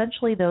positions are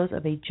essentially those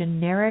of a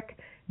generic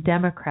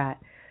Democrat.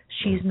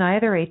 She's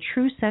neither a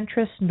true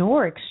centrist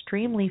nor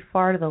extremely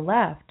far to the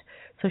left,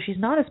 so she's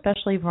not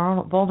especially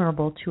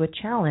vulnerable to a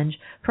challenge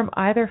from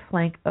either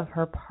flank of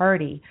her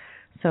party.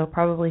 So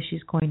probably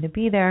she's going to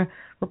be there.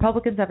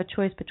 Republicans have a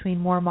choice between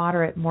more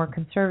moderate, more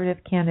conservative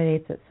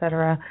candidates,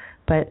 etc.,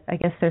 but I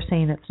guess they're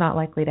saying it's not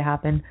likely to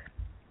happen.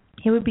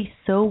 It would be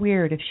so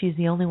weird if she's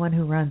the only one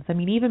who runs. I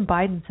mean, even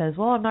Biden says,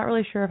 well, I'm not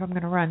really sure if I'm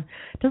going to run.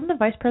 Doesn't the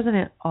vice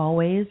president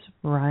always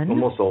run?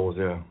 Almost always,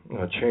 yeah.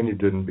 Cheney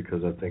didn't,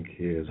 because I think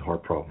he has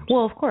heart problems.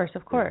 Well, of course.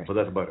 Yeah, but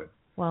that's about it.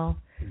 Well,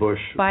 Bush,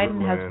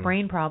 Biden has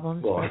brain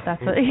problems. Well,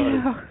 that's what, you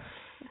know.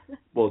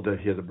 Well, does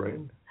he have a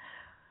brain?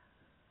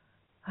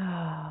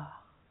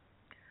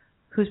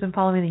 who's been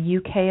following the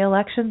UK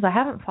elections. I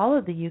haven't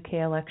followed the UK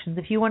elections.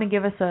 If you want to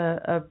give us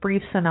a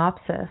brief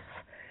synopsis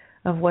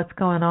of what's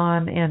going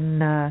on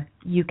in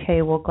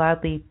UK, we'll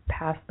gladly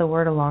pass the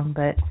word along.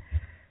 But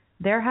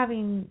they're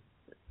having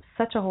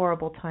such a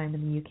horrible time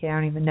in the UK, I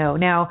don't even know.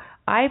 Now,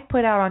 I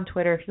put out on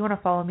Twitter, if you want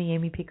to follow me,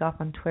 Amy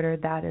Peikoff on Twitter,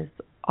 that is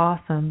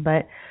awesome.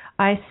 But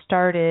I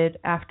started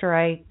after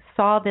I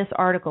saw this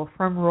article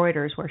from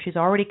Reuters where she's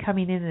already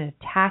coming in and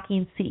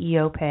attacking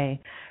CEO pay,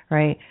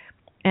 right?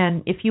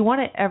 And if you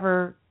want to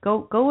ever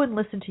go and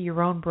listen to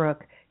Yaron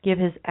Brook give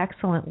his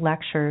excellent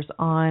lectures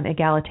on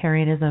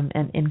egalitarianism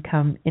and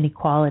income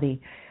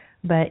inequality.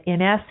 But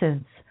in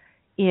essence,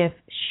 if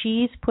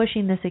she's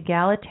pushing this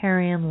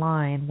egalitarian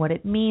line, what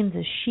it means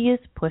is she is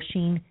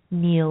pushing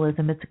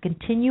nihilism. It's a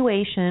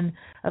continuation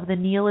of the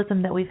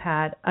nihilism that we've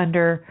had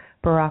under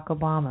Barack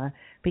Obama.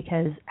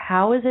 Because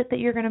how is it that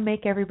you're going to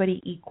make everybody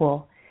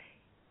equal?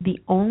 The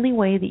only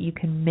way that you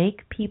can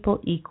make people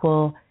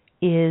equal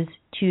is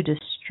to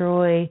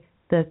destroy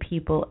the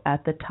people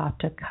at the top,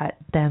 to cut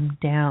them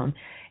down.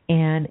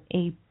 And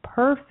a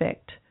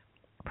perfect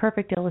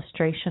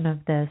illustration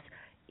of this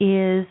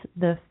is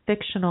the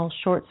fictional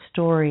short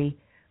story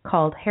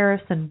called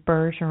Harrison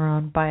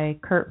Bergeron by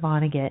Kurt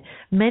Vonnegut.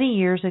 Many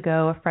years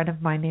ago, a friend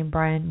of mine named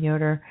Brian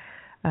Yoder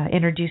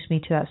introduced me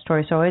to that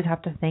story, so I always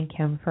have to thank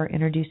him for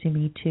introducing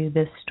me to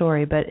this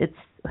story. But it's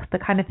the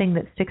kind of thing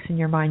that sticks in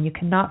your mind. You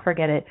cannot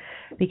forget it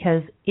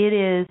because it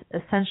is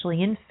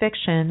essentially, in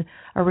fiction,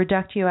 a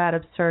reductio ad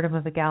absurdum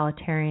of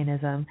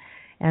egalitarianism.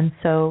 And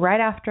so right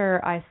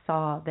after I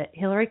saw that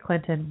Hillary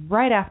Clinton,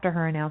 right after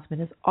her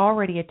announcement, is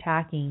already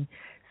attacking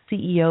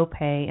CEO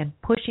pay and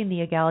pushing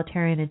the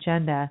egalitarian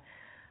agenda,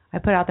 I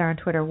put out there on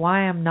Twitter why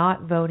I'm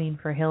not voting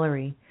for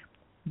Hillary,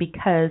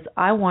 because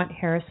I want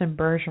Harrison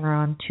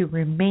Bergeron to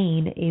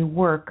remain a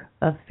work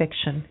of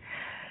fiction.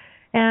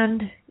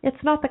 And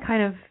it's not the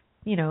kind of,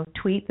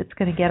 tweet that's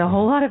going to get a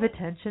whole lot of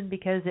attention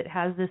because it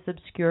has this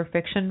obscure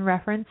fiction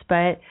reference,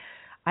 but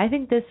I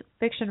think this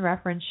fiction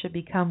reference should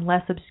become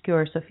less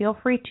obscure. So feel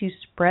free to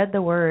spread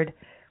the word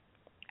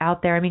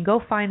out there. I mean,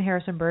 go find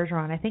Harrison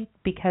Bergeron. I think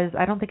because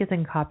I don't think it's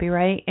in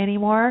copyright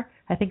anymore.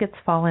 I think it's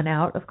fallen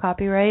out of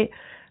copyright,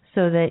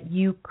 so that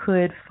you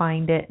could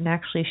find it and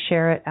actually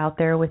share it out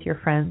there with your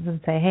friends and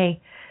say, hey,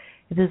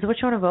 if this is what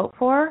you want to vote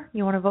for,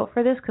 you want to vote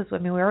for this? Because,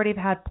 we already have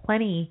had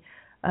plenty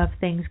of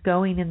things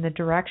going in the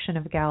direction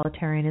of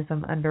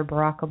egalitarianism under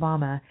Barack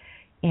Obama.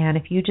 And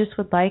if you just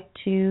would like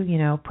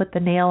to, put the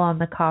nail on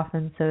the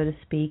coffin, so to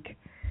speak,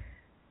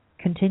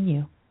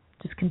 continue.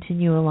 Just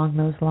continue along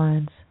those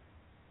lines.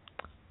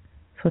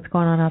 So what's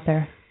going on out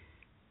there?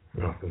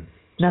 Nothing.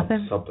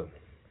 Nothing?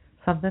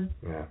 Something?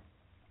 Yeah.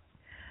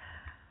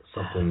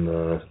 Something,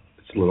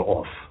 it's a little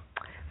off.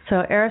 So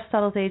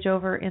Aristotle's Age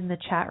over in the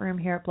chat room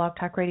here at Blog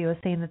Talk Radio is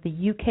saying that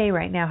the UK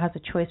right now has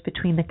a choice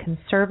between the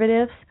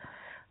Conservatives,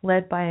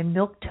 led by a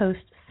milquetoast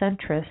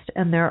centrist,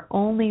 and their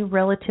only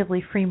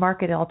relatively free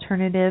market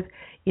alternative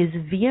is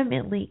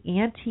vehemently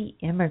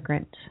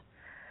anti-immigrant.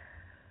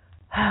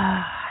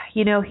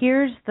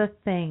 Here's the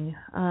thing.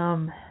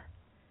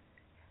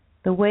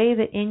 The way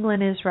that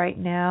England is right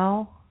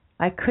now,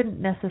 I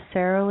couldn't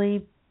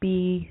necessarily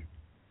be,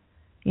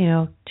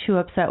 too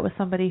upset with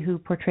somebody who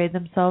portrayed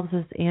themselves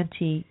as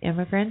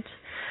anti-immigrant.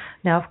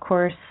 Now, of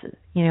course,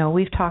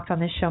 we've talked on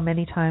this show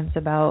many times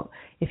about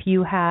if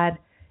you had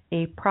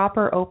a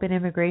proper open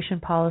immigration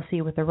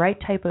policy with the right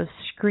type of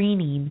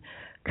screening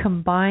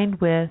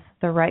combined with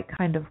the right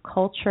kind of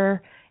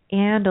culture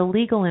and a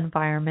legal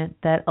environment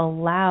that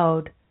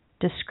allowed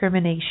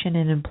discrimination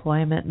in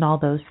employment and all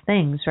those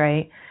things,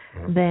 right?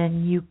 Mm-hmm.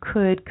 Then you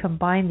could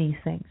combine these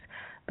things.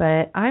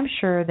 But I'm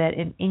sure that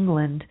in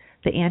England,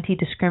 the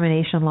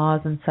anti-discrimination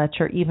laws and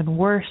such are even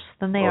worse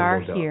than they are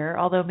here,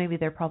 although maybe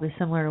they're probably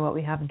similar to what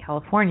we have in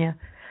California.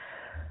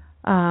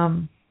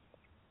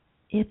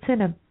 It's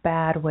in a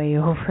bad way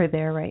over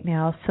there right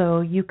now. So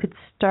you could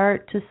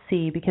start to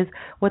see, because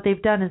what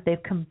they've done is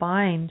they've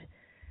combined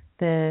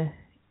the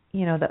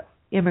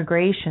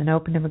immigration,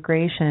 open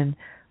immigration,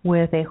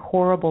 with a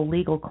horrible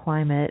legal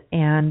climate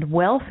and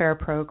welfare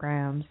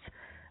programs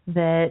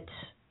that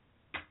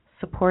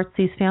supports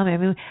these families.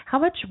 I mean, how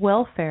much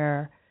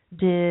welfare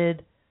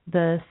did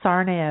the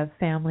Tsarnaev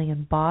family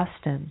in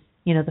Boston,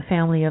 the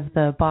family of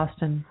the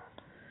Boston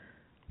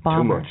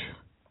bombers? Too much.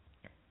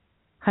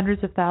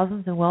 Hundreds of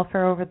thousands in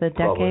welfare over the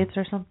decades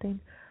or something?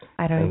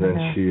 I don't even know. And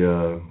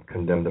then she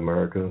condemned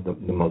America,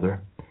 the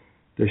mother.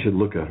 They should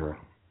look at her.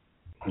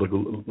 Look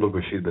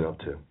what she's been up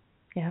to.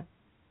 Yeah.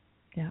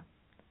 Yeah.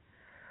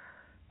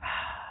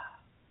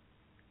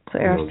 So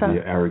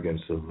the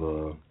arrogance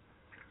of...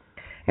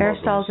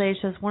 Aristotle's Age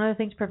says, one of the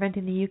things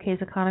preventing the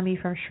UK's economy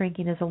from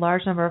shrinking is a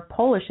large number of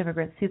Polish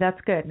immigrants. See, that's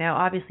good. Now,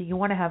 obviously, you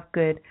want to have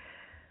good,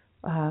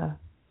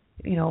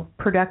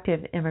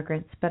 productive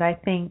immigrants, but I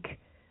think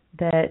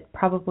that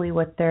probably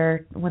when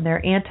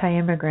they're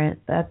anti-immigrant,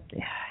 that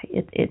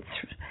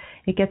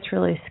it gets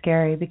really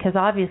scary, because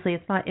obviously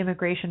it's not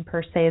immigration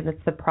per se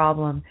that's the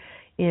problem.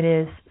 It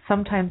is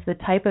sometimes the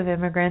type of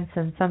immigrants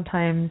and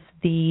sometimes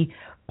the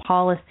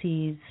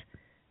policies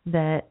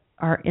that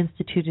are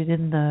instituted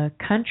in the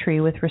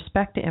country with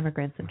respect to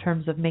immigrants in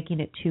terms of making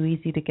it too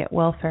easy to get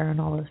welfare and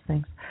all those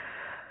things.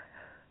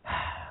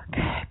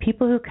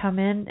 People who come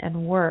in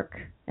and work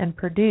and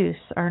produce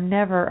are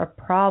never a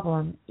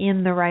problem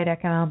in the right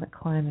economic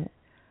climate.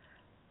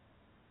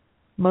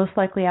 Most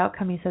likely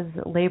outcome, he says, is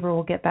that Labour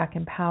will get back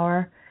in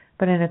power,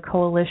 but in a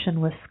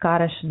coalition with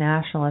Scottish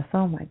nationalists.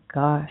 Oh my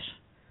gosh.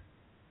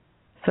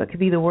 So it could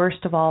be the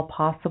worst of all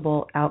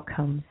possible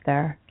outcomes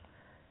there.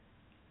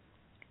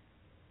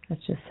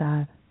 That's just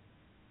sad.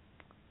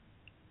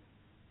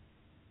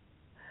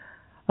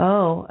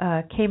 Oh,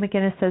 Kay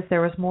McGinnis says there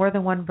was more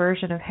than one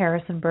version of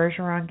Harrison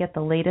Bergeron. Get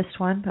the latest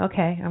one.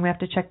 Okay, I'm going to have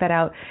to check that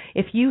out.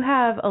 If you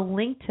have a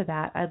link to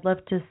that, I'd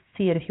love to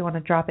see it. If you want to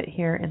drop it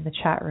here in the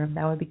chat room,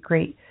 that would be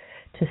great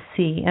to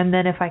see. And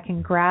then if I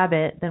can grab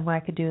it, then what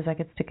I could do is I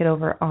could stick it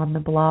over on the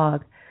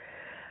blog.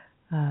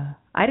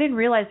 I didn't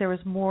realize there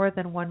was more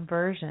than one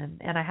version,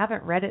 and I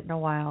haven't read it in a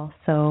while,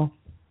 so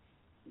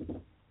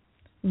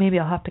maybe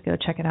I'll have to go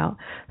check it out.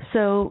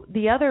 So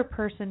the other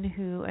person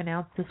who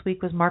announced this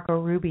week was Marco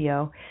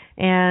Rubio,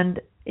 and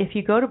if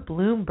you go to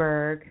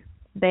Bloomberg,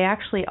 they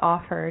actually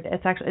offered,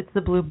 it's the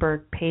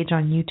Bloomberg page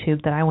on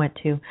YouTube that I went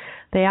to,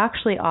 they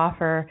actually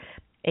offer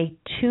a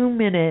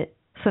 2-minute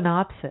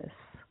synopsis,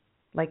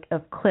 like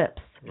of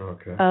clips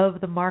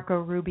of the Marco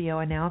Rubio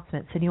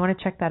announcement. So do you want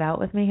to check that out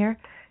with me here?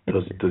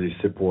 Does he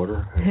sip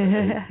water?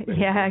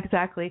 Yeah,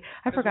 exactly.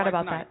 I forgot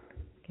about that.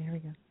 Okay, here we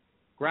go.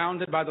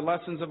 Grounded by the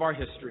lessons of our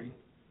history,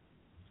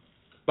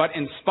 but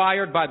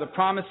inspired by the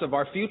promise of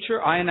our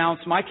future, I announce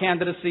my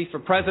candidacy for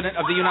President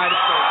of the United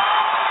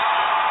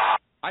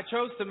States. I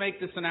chose to make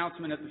this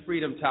announcement at the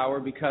Freedom Tower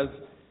because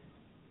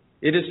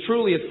it is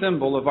truly a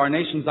symbol of our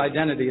nation's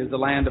identity as the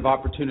land of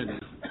opportunity.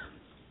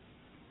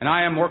 And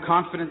I am more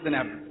confident than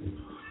ever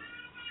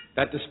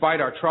that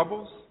despite our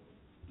troubles,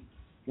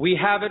 we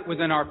have it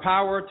within our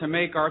power to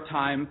make our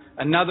time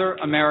another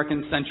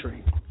American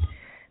century.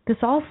 This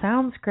all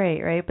sounds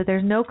great, right? But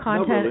there's no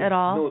content at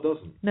all. No, it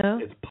doesn't. No?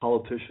 It's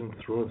politician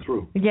through and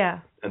through. Yeah.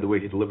 And the way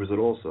he delivers it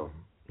also.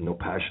 No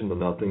passion, no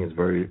nothing. It's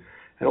very...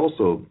 And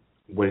also,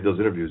 when he does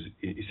interviews,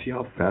 you see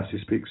how fast he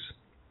speaks?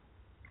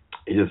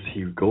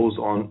 He goes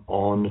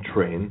on the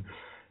train,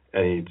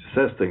 and he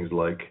says things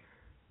like,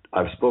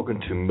 I've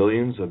spoken to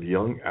millions of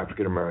young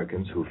African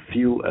Americans who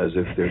feel as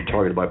if they're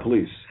targeted by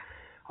police.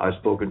 I've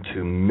spoken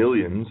to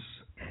millions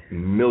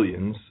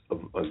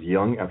of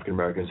young African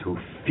Americans who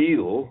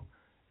feel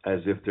as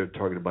if they're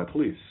targeted by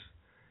police.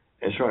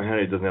 And Sean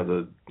Hannity doesn't have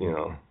the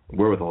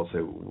wherewithal to say,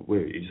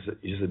 wait,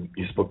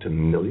 you spoke to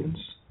millions?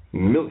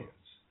 Millions.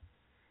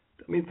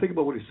 I mean, think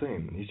about what he's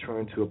saying. He's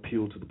trying to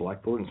appeal to the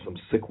black vote in some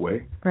sick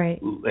way.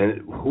 Right.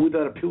 And who would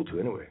that appeal to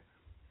anyway?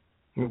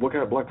 I mean, what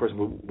kind of black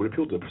person would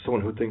appeal to?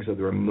 Someone who thinks that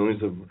there are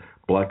millions of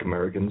black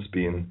Americans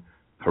being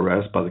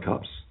harassed by the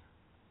cops?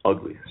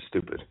 Ugly,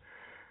 stupid.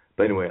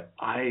 But anyway,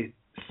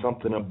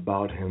 something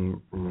about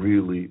him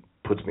really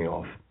puts me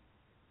off.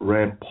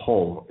 Rand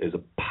Paul is a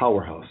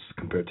powerhouse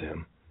compared to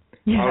him.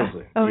 Yeah.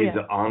 Honestly. Oh, he's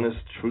an honest,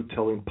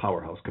 truth-telling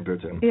powerhouse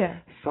compared to him. Yeah.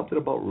 Something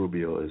about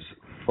Rubio is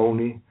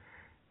phony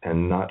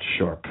and not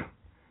sharp.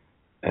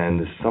 And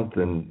there's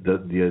something,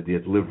 the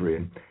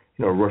delivery.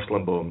 Rush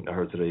Limbaugh, I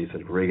heard today, he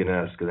said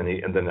Reagan-esque,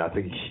 and then I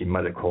think he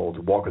might have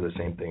called Walker the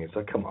same thing. It's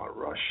like, come on,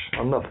 Rush,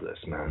 enough of this,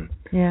 man.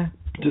 Yeah.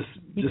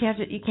 You can't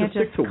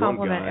just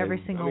compliment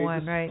every single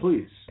one, right?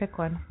 Please. Pick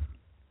one.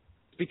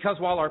 Because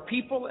while our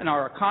people and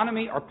our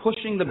economy are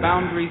pushing the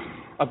boundaries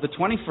of the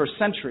 21st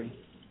century,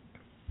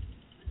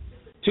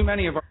 too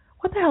many of our...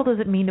 What the hell does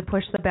it mean to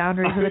push the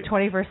boundaries of the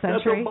 21st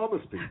century?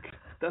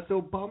 That's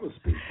Obama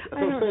speak.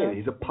 That's what I'm saying.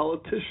 He's a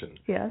politician.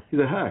 Yes. He's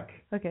a hack.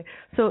 Okay.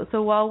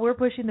 So while we're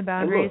pushing the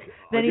boundaries,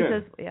 then he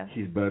says, yeah.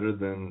 He's better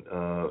than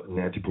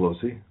Nancy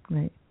Pelosi.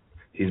 Right.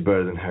 He's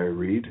better than Harry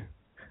Reid.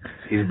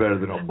 He's better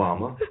than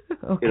Obama.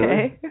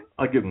 Okay.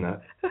 I'll give him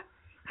that.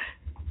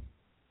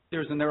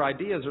 And their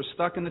ideas are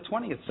stuck in the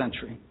 20th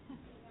century.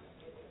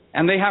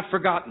 And they have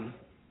forgotten.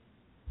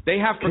 They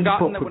have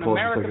forgotten that when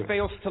America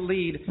fails to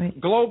lead,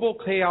 global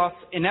chaos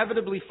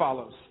inevitably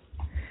follows.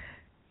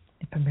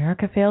 If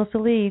America fails to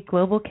lead,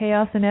 global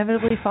chaos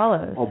inevitably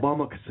follows.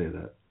 Obama could say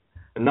that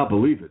and not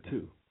believe it,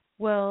 too.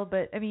 Well,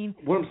 but, I mean...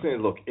 What I'm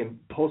saying, look, in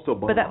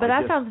post-Obama... But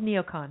that sounds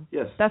neocon.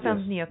 Yes. That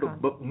sounds neocon.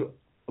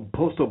 But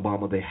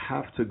post-Obama, they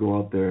have to go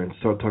out there and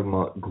start talking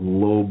about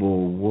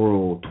global,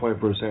 world,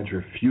 21st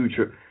century,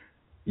 future.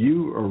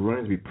 You are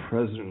running to be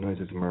president of the United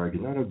States of America,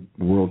 not a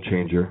world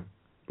changer.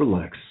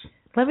 Relax.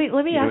 Let me ask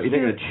you... You're not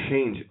going to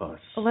change us.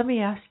 Let me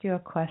ask you a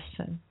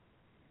question.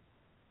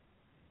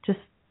 Just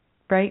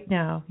right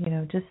now,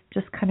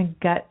 just kind of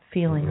gut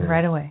feeling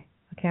right away.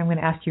 Okay, I'm going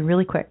to ask you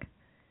really quick.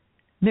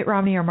 Mitt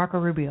Romney or Marco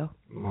Rubio?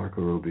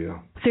 Marco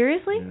Rubio.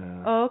 Seriously?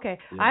 Yeah. Oh, okay.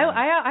 Yeah.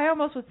 I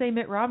almost would say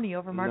Mitt Romney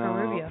over Marco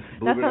Rubio.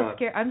 That's how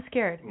scared. I'm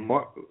scared.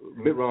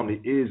 Mitt Romney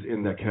is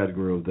in that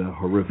category of the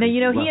horrific.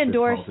 Now he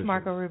endorsed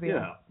Marco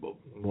Rubio. Yeah.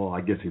 Well,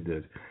 I guess he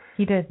did.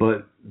 He did.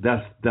 But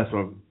that's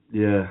what.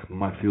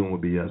 My feeling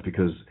would be yes,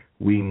 because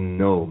we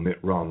know Mitt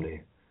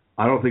Romney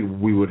I don't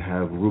think we would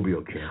have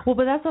Rubio care. Well,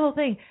 but that's the whole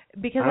thing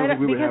because I don't think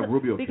we would have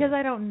Rubio because care.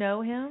 I don't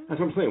know him. That's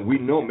what I'm saying. We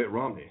know Mitt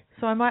Romney.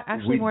 So I'm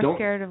actually more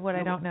scared of what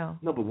I don't know.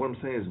 No, but what I'm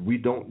saying is we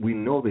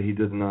know that he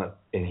does not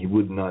and he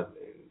would not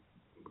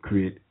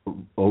create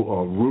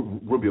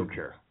Rubio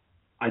care.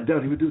 I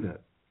doubt he would do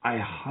that. I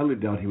highly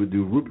doubt he would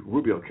do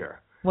Rubio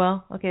care.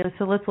 Well, okay,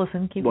 so let's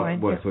listen. Keep going.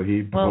 What? So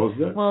he proposed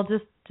that? Well,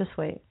 just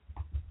wait.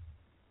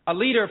 A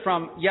leader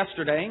from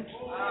yesterday.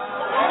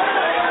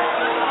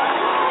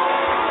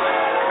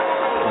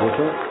 What's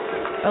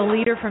that? A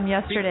leader from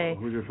yesterday.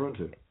 Who's you referring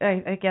to?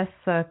 I guess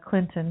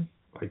Clinton.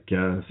 I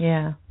guess.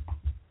 Yeah.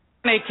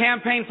 A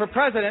campaign for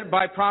president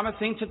by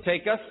promising to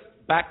take us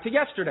back to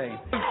yesterday.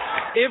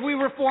 If we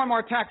reform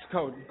our tax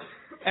code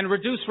and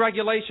reduce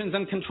regulations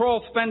and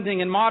control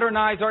spending and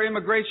modernize our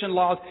immigration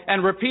laws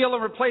and repeal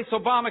and replace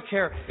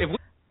Obamacare.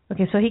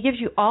 Okay, so he gives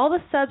you all the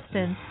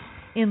substance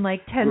in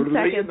like 10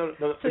 seconds. No,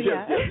 so see,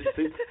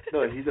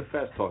 no, he's a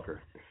fast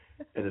talker,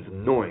 and it's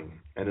annoying.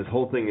 And his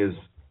whole thing is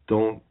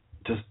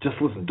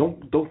just listen.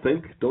 Don't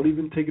think. Don't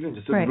even take it in.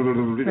 Just right.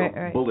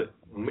 bullet.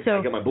 So,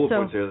 I got my bullet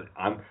points here.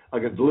 I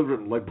can deliver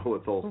them like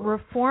bullets also.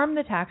 Reform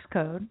the tax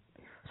code.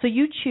 So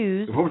you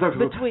choose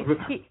between.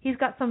 He's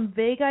got some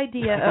vague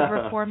idea of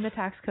reform the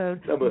tax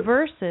code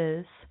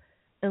versus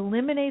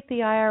eliminate the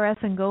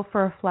IRS and go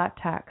for a flat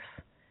tax.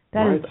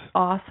 That is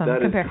awesome.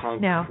 That is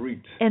concrete. Now,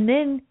 and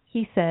then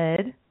he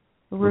said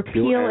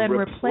repeal and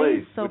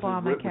replace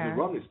Obamacare. Which is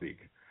Romney speak.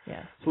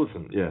 Yes. So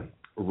listen,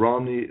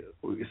 Romney.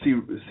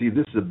 See,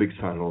 this is a big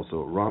sign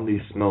also.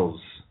 Romney smells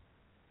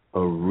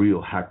a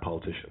real hack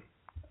politician.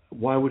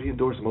 Why would he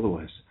endorse him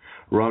otherwise?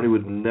 Romney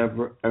would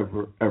never,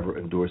 ever, ever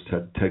endorse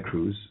Ted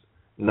Cruz,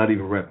 not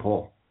even Rand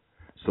Paul.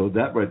 So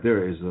that right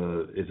there is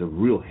a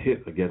real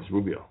hit against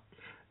Rubio,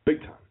 big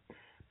time.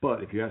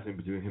 But if you ask me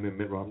between him and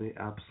Mitt Romney,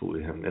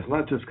 absolutely him. It's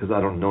not just because I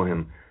don't know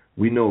him.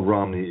 We know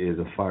Romney is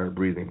a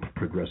fire-breathing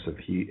progressive.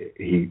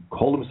 He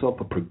called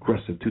himself a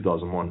progressive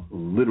 2001.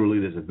 Literally,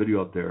 there's a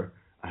video out there.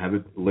 I have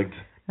it linked.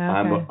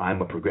 Okay.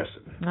 I'm a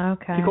progressive.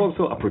 Okay. He called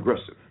himself a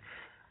progressive.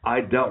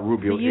 I doubt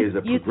Rubio is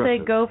a progressive. You'd say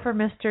go for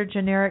Mr.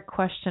 Generic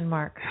question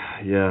mark.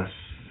 Yes.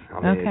 I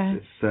mean,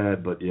 it's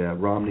sad, but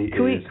Romney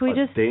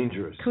is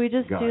dangerous. Can we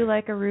just guy. do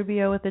like a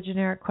Rubio with a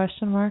generic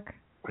question mark?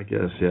 I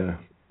guess,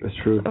 that's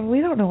true.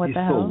 We don't know what He's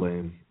the hell. He's so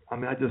lame. I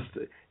mean,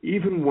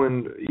 even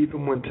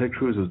when Ted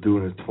Cruz was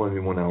doing his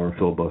 21-hour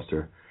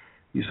filibuster,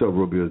 you saw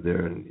Rubio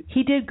there, and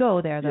he did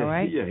go there, though,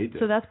 right? He did.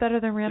 So that's better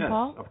than Rand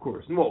Paul? Of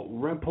course. Well,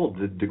 Rand Paul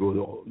did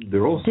go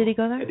there also. Did he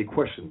go there? And he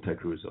questioned Ted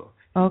Cruz, though.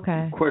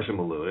 Okay. He questioned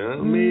him a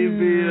little. Maybe,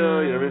 you know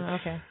what I mean?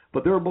 Okay.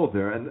 But they were both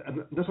there, and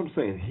that's what I'm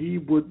saying.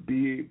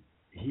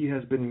 He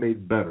has been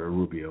made better,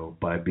 Rubio,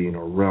 by being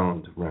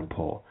around Rand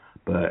Paul,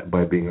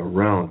 by being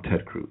around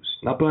Ted Cruz,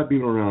 not by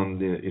being around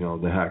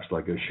the hacks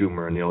like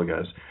Schumer and the other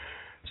guys.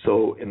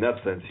 So in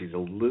that sense, he's a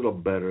little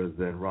better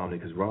than Romney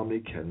because Romney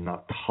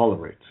cannot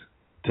tolerate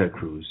Ted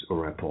Cruz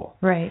or Rand Paul.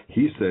 Right.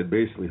 He said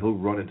basically he'll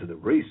run into the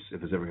race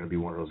if it's ever going to be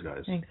one of those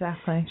guys.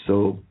 Exactly.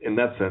 So in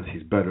that sense,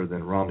 he's better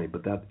than Romney,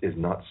 but that is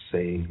not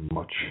saying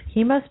much.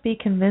 He must be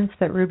convinced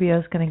that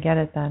Rubio's going to get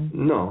it then.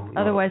 No.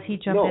 Otherwise,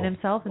 he'd jump in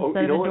himself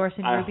instead of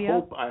endorsing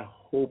Rubio. I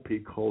hope he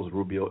calls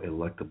Rubio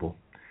electable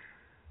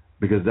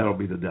because that'll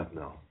be the death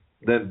knell.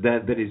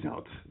 Then he's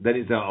out. Then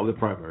he's out of the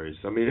primaries.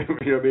 I mean,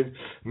 you know what I mean?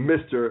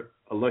 Mr.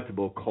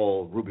 Electable,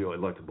 call Rubio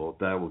electable.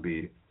 That would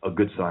be a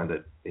good sign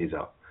that he's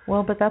out.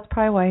 Well, but that's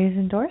probably why he's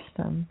endorsed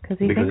him, because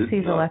he thinks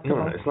he's electable.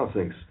 No, it's not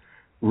things.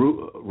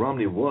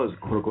 Romney was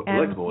quote-unquote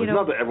electable. It's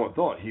not that everyone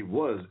thought he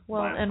was.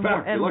 Well, and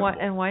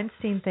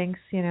Weinstein thinks,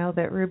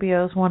 that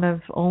Rubio's one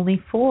of only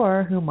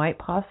 4 who might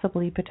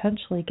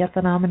potentially get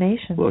the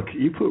nomination. Look,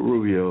 you put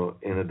Rubio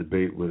in a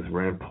debate with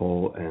Rand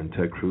Paul and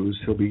Ted Cruz,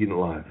 he'll be eaten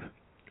alive.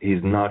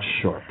 He's not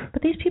sharp.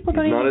 But these people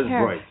don't even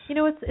care. Bright.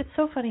 It's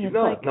so funny.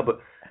 But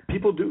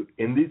people do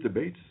in these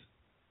debates.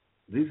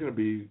 These will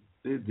be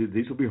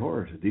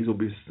hard. This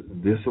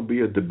will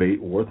be a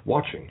debate worth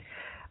watching.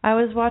 I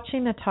was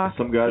watching a talk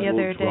the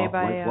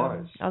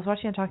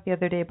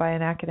other day by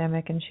an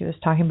academic, and she was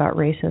talking about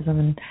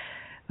racism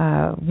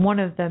and one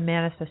of the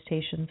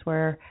manifestations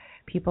where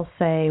people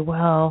say,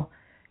 well,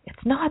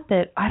 it's not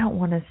that I don't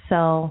want to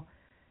sell,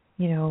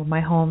 my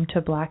home to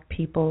black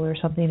people or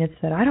something. It's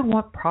that I don't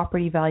want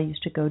property values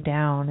to go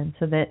down. And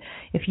so that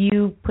if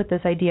you put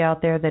this idea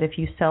out there that if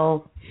you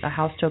sell a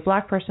house to a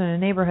black person in a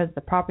neighborhood,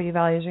 the property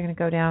values are going to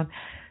go down,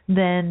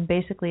 then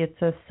basically it's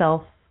a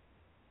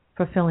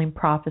self-fulfilling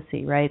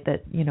prophecy, right?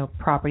 That,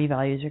 property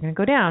values are going to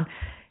go down.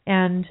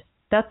 And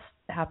that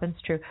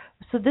happens true.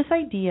 So this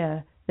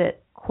idea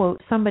that,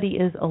 quote, somebody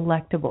is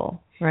electable,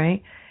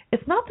 right?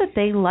 It's not that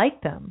they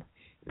like them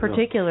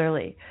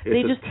particularly. No,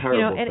 it's a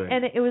terrible thing.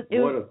 And it was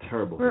what a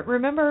terrible thing.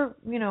 Remember,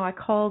 I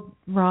called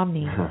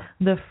Romney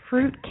the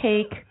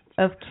fruitcake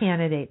of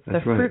candidates.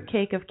 That's the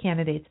fruitcake of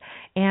candidates.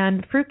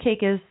 And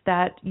fruitcake is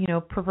that,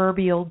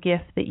 proverbial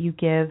gift that you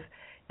give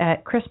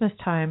at Christmas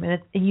time, and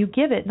you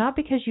give it not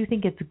because you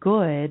think it's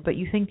good, but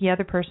you think the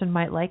other person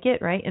might like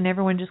it, right? And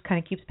everyone just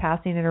kind of keeps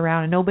passing it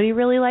around, and nobody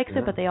really likes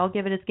it, but they all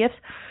give it as gifts.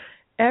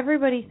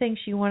 everybody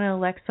thinks you want to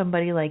elect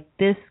somebody like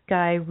this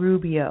guy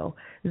Rubio.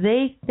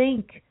 They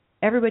think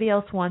everybody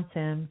else wants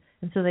him,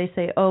 and so they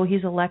say, oh,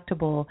 he's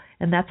electable,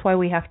 and that's why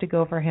we have to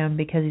go for him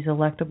because he's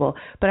electable.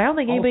 But I don't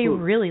think anybody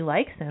really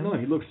likes him. No,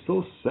 he looks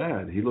so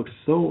sad. He looks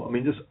so,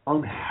 just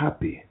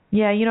unhappy.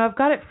 Yeah, I've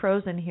got it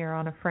frozen here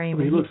on a frame.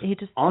 He looks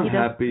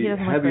unhappy, he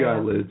doesn't heavy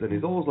eyelids, and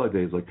he's always like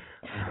that. He's like.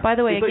 By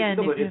the way, it's again,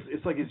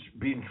 it's like he's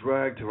being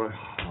dragged to.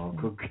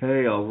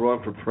 Okay, I'll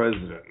run for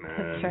president, man.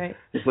 That's right.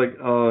 It's like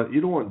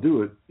you don't want to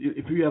do it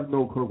if you have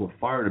no quote unquote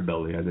fire in the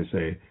belly, as they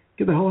say.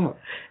 Get the hell out.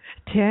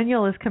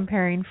 Daniel is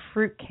comparing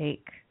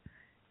fruitcake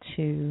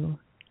to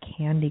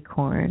candy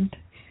corn,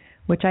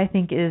 which I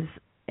think is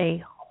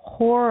a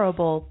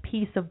horrible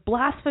piece of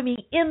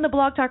blasphemy in the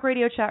Blog Talk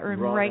Radio chat room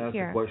right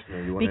here.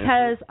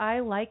 Because I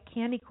like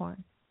candy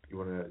corn. You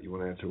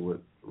want to answer what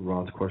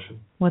Ron's question?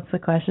 What's the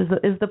question?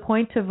 Is the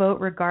point to vote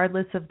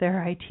regardless of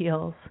their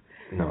ideals?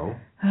 No.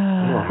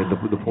 No.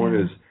 The point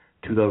is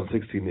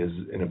 2016 is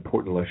an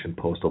important election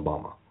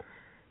post-Obama.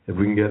 If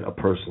we can get a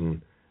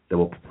person that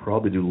will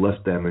probably do less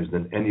damage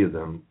than any of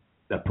them,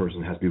 that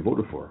person has to be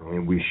voted for.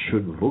 We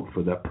should vote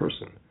for that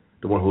person,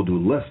 the one who will do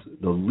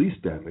the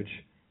least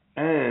damage,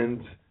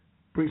 and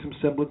bring some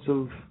semblance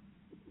of,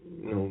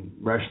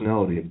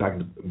 rationality back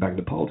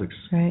into politics,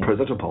 right.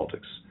 Presidential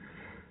politics.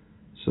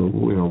 So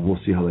we'll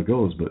see how that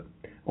goes. But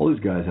all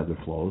these guys have their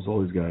flaws.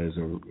 All these guys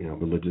are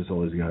religious.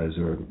 All these guys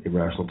are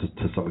irrational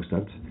to some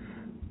extent.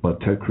 But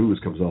Ted Cruz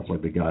comes off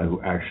like the guy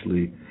who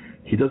actually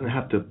he doesn't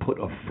have to put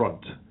a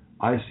front.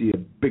 I see a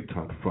big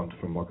time front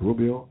from Marco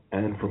Rubio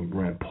and from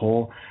Rand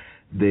Paul.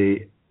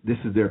 This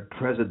is their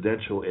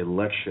presidential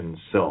election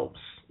selves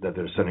that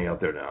they're sending out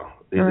there now.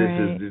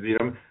 Right. This is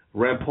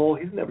Rand Paul.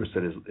 He's never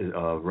said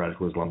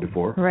radical Islam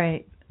before.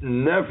 Right.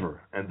 Never.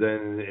 And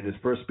then in his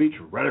first speech,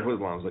 radical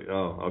Islam. I was like,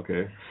 oh,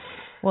 okay.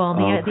 Well,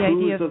 the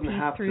idea of peace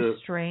through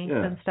strength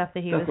and stuff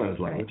that he that's was. Not his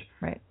language.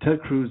 Right.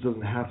 Ted Cruz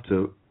doesn't have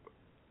to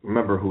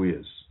remember who he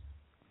is.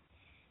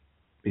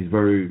 He's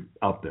very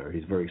out there.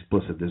 He's very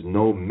explicit. There's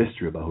no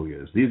mystery about who he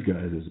is. These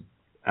guys is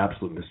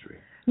absolute mystery.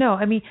 No,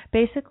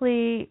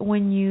 basically,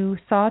 when you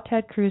saw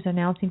Ted Cruz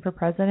announcing for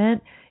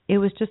president, it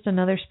was just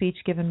another speech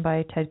given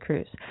by Ted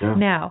Cruz. Yeah.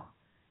 Now,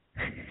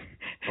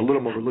 a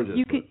little more religious.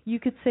 You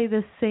could say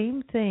the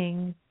same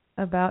thing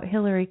about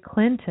Hillary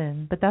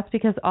Clinton, but that's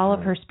because all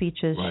of her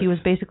speeches, she was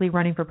basically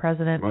running for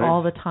president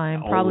all the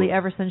time. Probably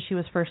ever since she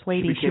was first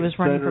lady, she was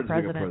running for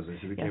president.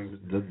 She became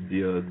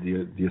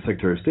the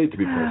Secretary of State to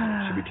be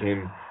president. She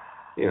became,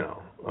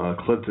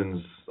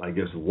 Clinton's, I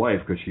guess,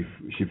 wife because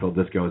she felt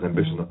this guy was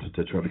ambitious enough to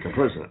try to become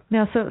president.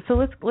 Now, so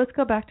let's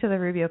go back to the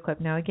Rubio clip.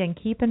 Now, again,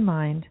 keep in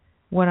mind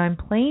what I'm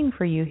playing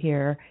for you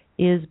here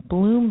is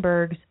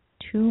Bloomberg's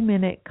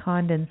 2-minute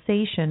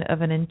condensation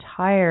of an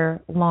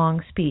entire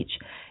long speech,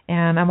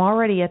 and I'm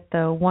already at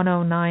the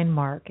 109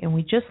 mark, and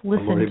we just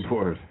listened. I'm already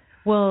bored.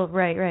 Well,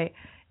 right,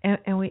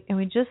 and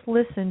we just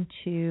listened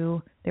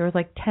to. There was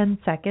like 10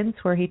 seconds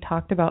where he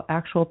talked about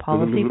actual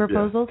policy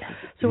proposals. Yeah.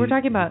 So we're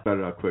talking about.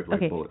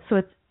 Okay, so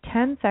it's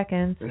 10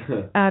 seconds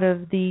out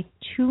of the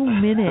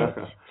 2-minute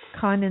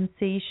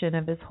condensation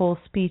of his whole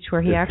speech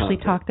where he actually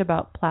talked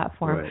about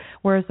platform,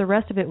 whereas the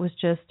rest of it was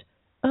just.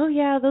 Oh,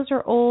 yeah, those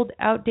are old,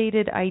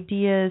 outdated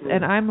ideas,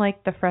 and I'm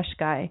like the fresh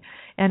guy.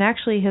 And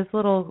actually his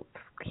little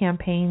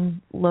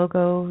campaign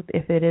logo,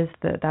 if it is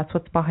that's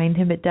what's behind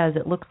him, it does.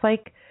 It looks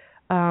like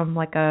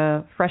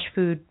a fresh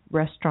food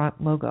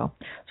restaurant logo.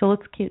 So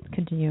let's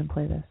continue and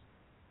play this.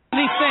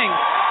 These things.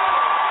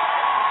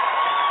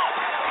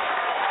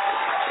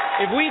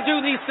 If we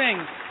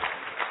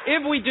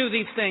do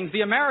these things,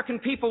 the American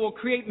people will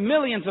create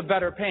millions of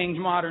better-paying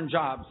modern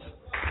jobs.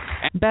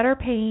 Better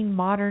paying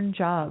modern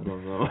jobs. I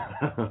don't know.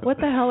 What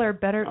the hell are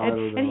better?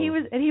 And he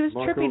was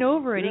tripping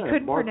over it. He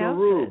couldn't pronounce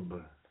it.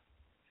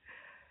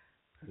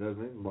 Is that his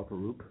name, Marco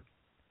Rube?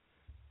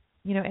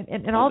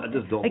 And all. I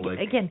just don't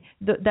again,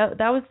 that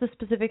was the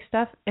specific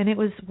stuff, and it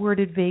was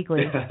worded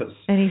vaguely. Yes.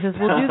 And he says,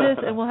 "We'll do this,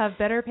 and we'll have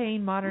better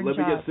paying modern jobs."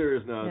 Let me get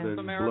serious now. Yeah. Then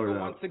America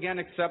once again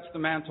accepts the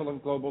mantle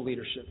of global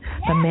leadership.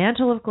 The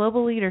mantle of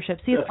global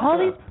leadership. See, it's all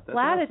these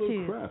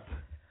platitudes.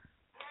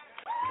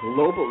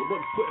 Global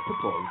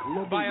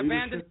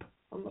leadership.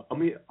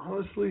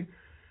 Honestly,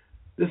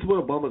 this is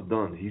what Obama's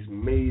done. He's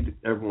made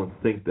everyone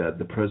think that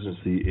the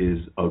presidency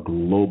is a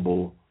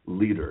global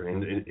leader,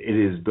 and it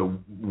is the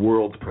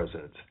world's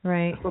president.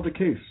 Right. That's not the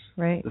case.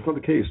 Right. That's not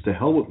the case. To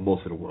hell with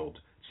most of the world.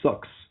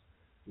 Sucks.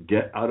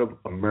 Get out of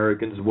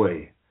Americans'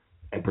 way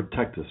and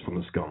protect us from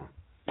the scum.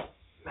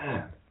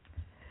 Man.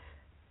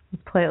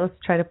 Let's play it. Let's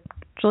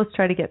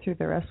try to get through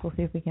the rest. We'll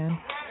see if we can.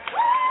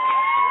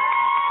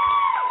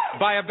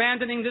 By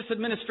abandoning this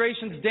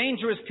administration's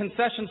dangerous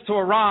concessions to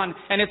Iran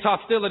and its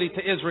hostility to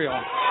Israel.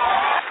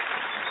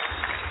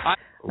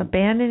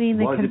 Abandoning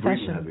the concessions. Why is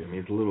he breathing heavy?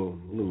 He's a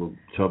little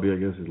chubby, I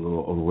guess. He's a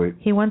little overweight.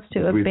 He wants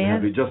to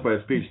abandon. Just by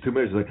his speech, 2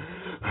 minutes. Like,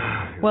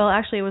 well,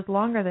 actually, it was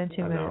longer than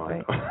 2 minutes,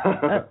 right?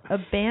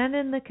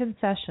 Abandon the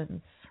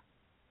concessions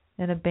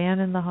and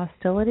abandon the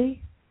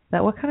hostility.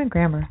 What kind of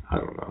grammar? I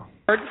don't know.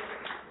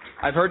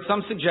 I've heard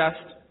some suggest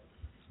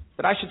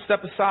that I should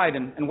step aside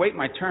and wait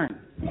my turn.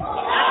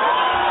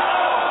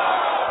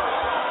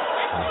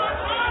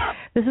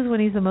 This is when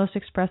he's the most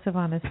expressive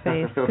on his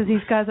face, because these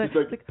guys are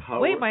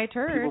like, wait my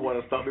turn. People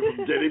want to stop me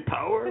from getting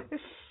power.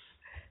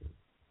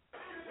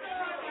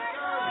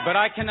 But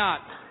I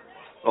cannot.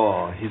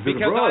 Oh, he's been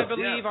because abroad. I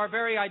believe our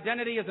very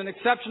identity as an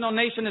exceptional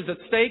nation is at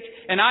stake,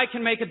 and I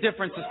can make a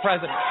difference as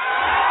president.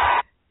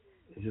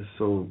 It's just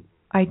so...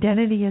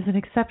 Identity as an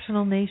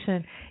exceptional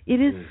nation.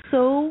 It is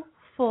so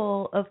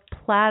full of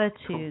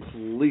platitudes.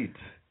 Complete.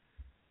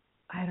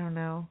 I don't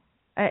know.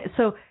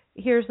 So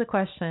here's the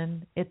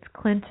question. It's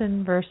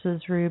Clinton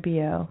versus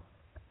Rubio.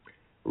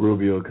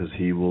 Rubio, because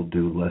he will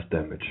do less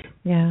damage.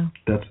 Yeah.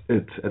 That's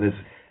it. And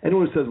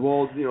anyone says,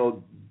 well,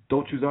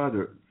 don't choose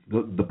either.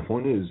 The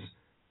point is,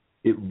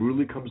 it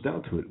really comes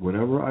down to it.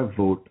 Whenever I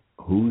vote,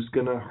 who's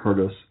going to hurt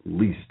us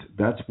least?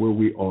 That's where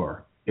we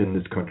are in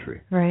this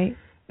country. Right.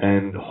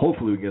 And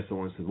hopefully we get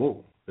someone who says,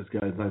 whoa, this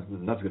guy's not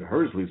going to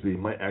hurt us least, but he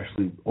might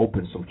actually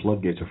open some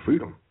floodgates of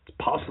freedom. It's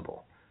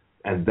possible.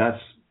 And that's,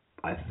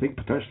 I think,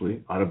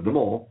 potentially, out of them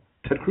all,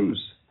 Ted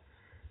Cruz.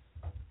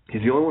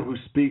 He's the only one who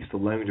speaks the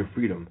language of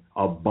freedom.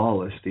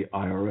 Abolish the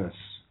IRS.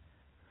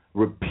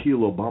 Repeal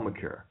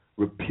Obamacare.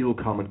 Repeal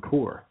Common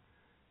Core.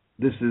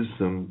 This is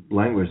some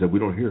language that we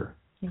don't hear.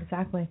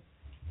 Exactly.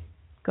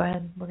 Go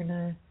ahead. We're going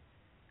to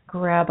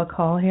grab a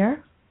call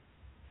here.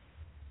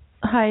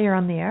 Hi, you're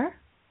on the air.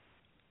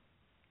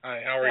 Hi,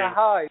 how are you?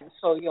 Hi.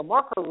 So,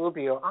 Marco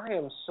Rubio, I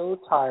am so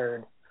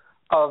tired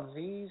of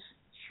these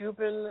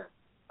Cuban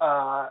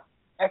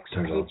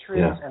expatriates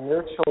and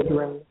their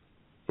children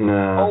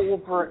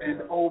over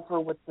and over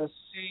with the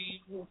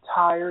same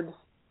tired...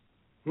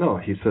 No,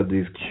 he said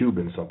these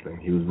Cuban something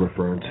he was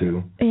referring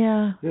to.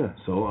 Yeah. Yeah,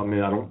 so, I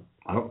mean, I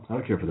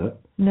don't care for that.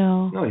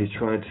 No. No, he's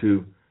trying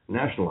to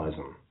nationalize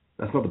them.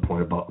 That's not the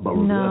point about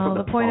Rubio. No,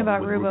 the point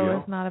about Rubio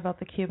is not about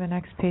the Cuban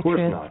expatriates. Of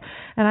course not.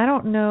 And I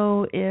don't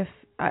know if...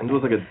 And there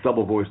was like a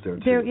double voice there,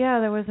 too.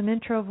 There was an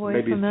intro voice,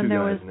 maybe and then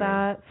there was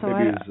that. So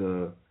maybe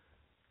it's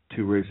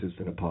two racists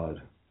in a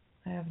pod.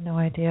 I have no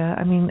idea.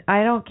 I mean,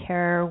 I don't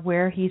care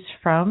where he's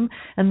from.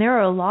 And there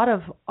are a lot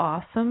of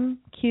awesome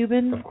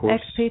Cuban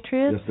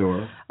expatriates. Yes, there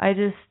are.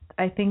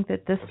 I think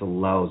that this... That's a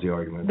lousy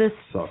argument. This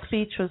sucks.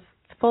 Speech was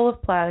full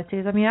of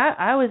platitudes. I mean,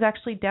 I was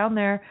actually down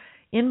there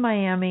in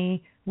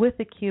Miami with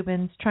the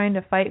Cubans trying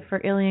to fight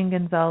for Elian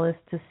Gonzalez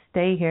to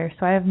stay here.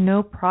 So I have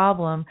no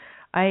problem.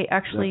 I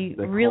actually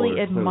really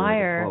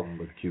admire... problem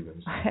with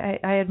Cubans.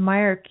 I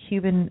admire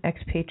Cuban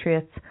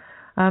expatriates.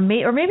 Or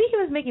maybe he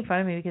was making fun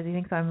of me because he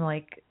thinks I'm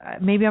like...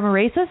 maybe I'm a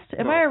racist?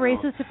 Am I a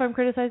racist if I'm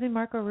criticizing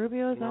Marco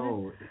Rubio?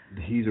 No,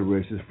 he's a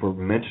racist for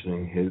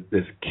mentioning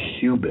this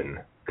Cuban.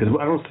 Because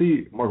I don't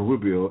see Marco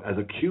Rubio as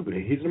a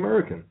Cuban. He's an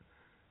American.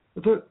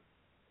 That's it.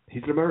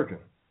 He's an American.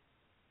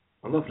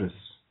 Enough of this.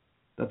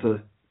 That's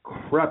a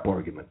crap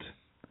argument.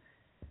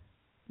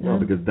 No,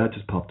 because that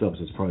just popped up,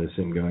 so it's probably the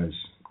same guys.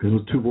 Because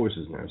there's two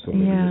voices in there, so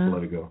maybe just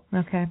let it go.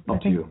 Okay.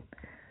 Up to you.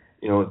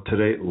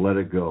 Today, let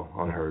it go,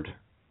 unheard.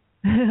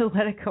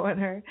 Let it go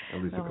unheard.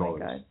 At least the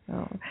callers.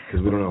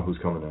 Because we don't know who's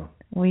coming now.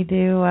 We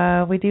do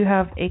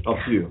have a... Up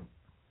to you.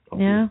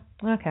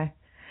 Okay.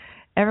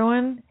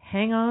 Everyone,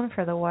 hang on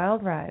for the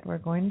wild ride. We're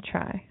going to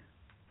try.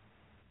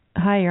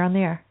 Hi, you're on the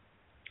air.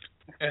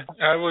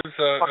 I was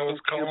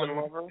calling him.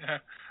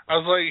 I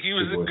was like, he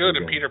was good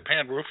at Peter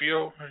Pan.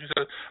 Rufio, he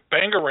said,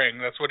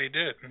 bangarang. That's what he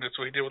did. And that's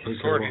what he did with the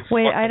sword.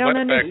 Wait, I don't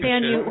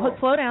understand you.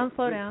 Slow down.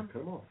 Slow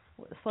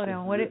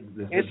down. What?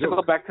 He has to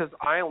go back to his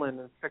island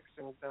and fix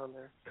things down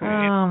there.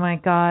 Oh my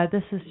God,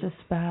 this is just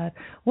bad.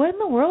 What in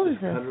the world is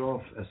this? Cut it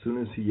off as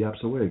soon as he yaps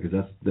away,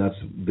 because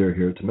they're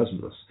here to mess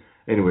with us.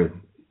 Anyway,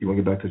 you want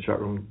to get back to the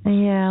chat room?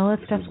 Yeah,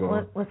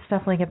 let's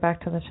definitely get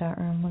back to the chat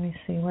room. Let me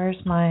see. Where's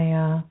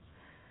my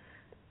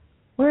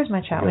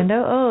chat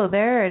window? Oh,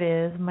 there it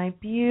is. My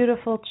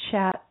beautiful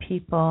chat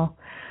people.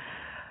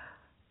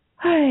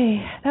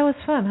 Hi, that was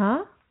fun,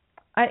 huh?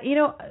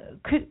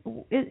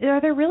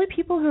 Are there really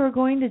people who are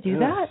going to do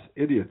that?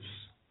 Idiots,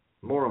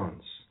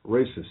 morons,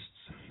 racists,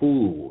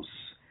 fools.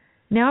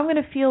 Now I'm going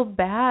to feel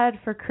bad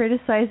for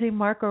criticizing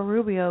Marco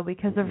Rubio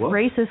because of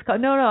racist...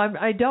 No,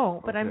 I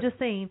don't. But I'm just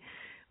saying,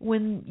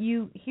 when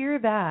you hear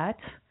that...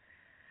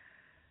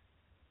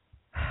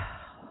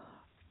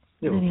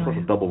 Anyway. Plus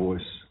a double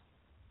voice.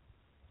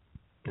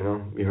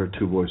 You heard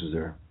two voices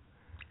there.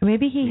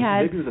 Maybe he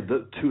was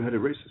a two-headed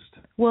racist.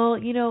 Well,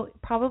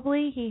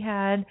 probably he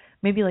had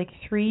maybe like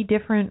 3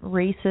 different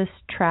racist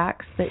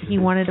tracks that he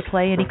wanted to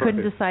play, and he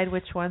couldn't decide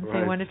which one, so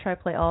he wanted to try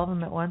to play all of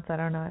them at once. I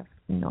don't know. I have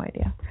no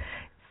idea.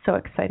 So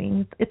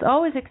exciting. It's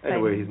always exciting.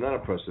 Anyway, he's not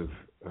oppressive,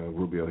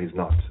 Rubio. He's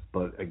not.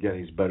 But, again,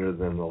 he's better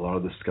than a lot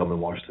of the scum in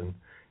Washington.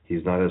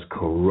 He's not as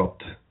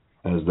corrupt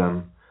as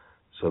them.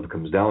 So if it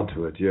comes down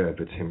to it, if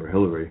it's him or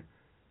Hillary,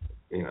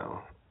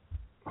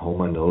 hold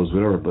my nose,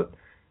 whatever, but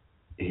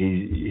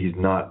he's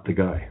not the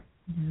guy.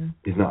 Mm-hmm.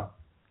 He's not.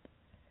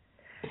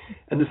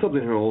 And there's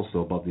something here also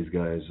about these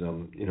guys.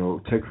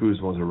 Ted Cruz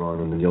wants to run,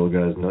 and the yellow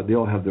guys, they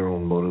all have their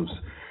own motives.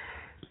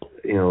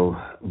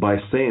 By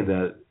saying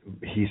that,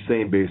 he's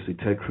saying basically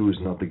Ted Cruz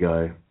is not the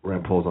guy,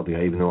 Rand Paul's not the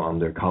guy, even though I'm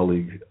their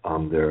colleague,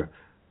 I'm their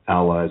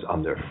allies,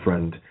 I'm their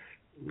friend.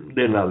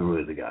 They're not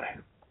really the guy.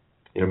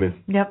 You know what I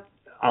mean? Yep.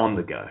 I'm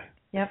the guy.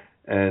 Yep.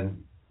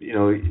 And, he's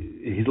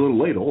a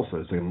little late also.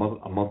 It's like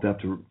a month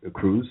after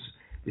Cruz.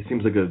 It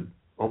seems like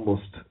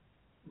almost,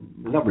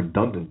 not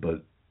redundant,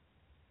 but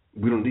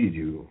we don't need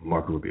you,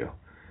 Marco Rubio.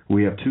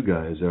 We have two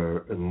guys that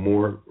are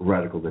more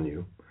radical than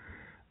you.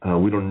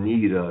 We don't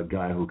need a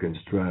guy who can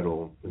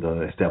straddle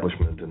the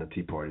establishment and the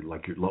Tea Party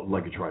like you're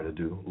trying to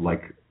do,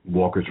 like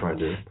Walker's trying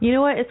to do. You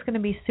know what? It's going to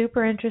be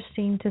super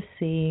interesting to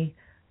see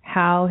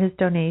how his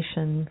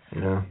donations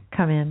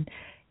come in.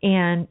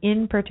 And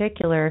in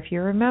particular, if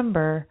you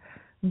remember,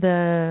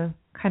 the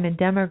kind of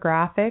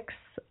demographics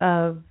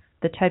of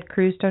the Ted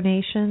Cruz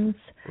donations,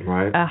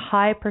 right. A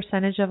high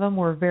percentage of them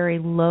were very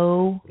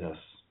low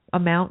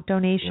amount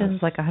donations,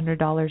 like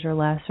 $100 or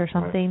less or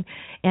something. Right.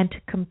 And to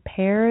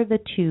compare the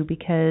two,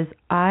 because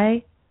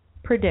I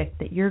predict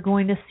that you're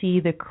going to see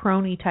the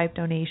crony type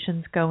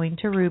donations going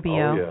to Rubio.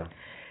 Oh,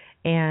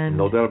 yeah. And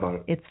no doubt about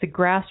it. It's the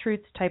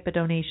grassroots type of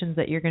donations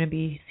that you're going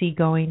to see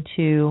going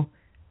to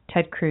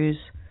Ted Cruz,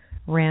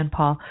 Rand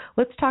Paul.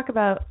 Let's talk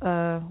about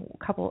a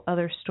couple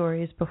other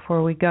stories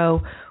before we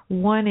go.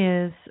 One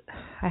is,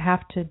 I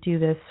have to do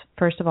this,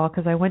 first of all,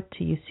 because I went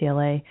to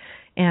UCLA,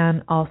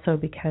 and also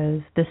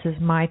because this is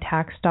my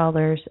tax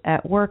dollars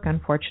at work,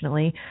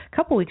 unfortunately. A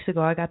couple weeks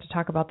ago, I got to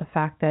talk about the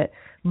fact that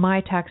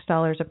my tax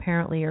dollars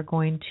apparently are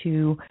going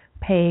to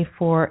pay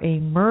for a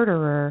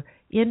murderer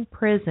in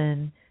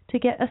prison to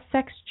get a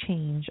sex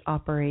change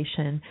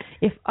operation.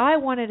 If I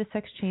wanted a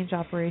sex change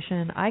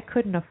operation, I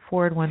couldn't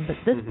afford one, but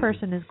this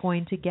person is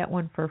going to get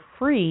one for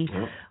free.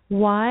 Yep.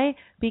 Why?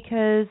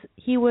 Because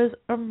he was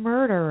a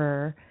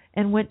murderer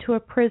and went to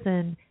a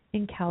prison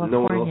in California,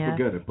 no one else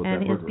will get it but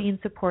and that is being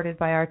supported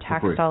by our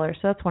tax dollars.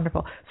 So that's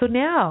wonderful. So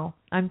now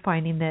I'm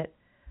finding that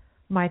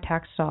my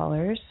tax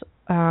dollars,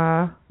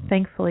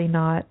 thankfully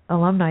not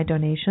alumni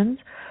donations,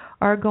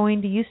 are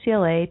going to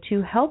UCLA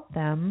to help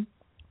them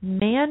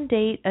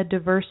mandate a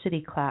diversity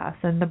class.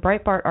 And the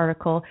Breitbart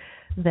article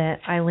that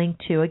I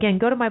linked to, again,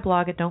 go to my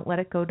blog at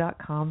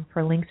don'tletitgo.com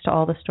for links to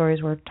all the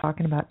stories we're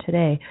talking about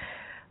today.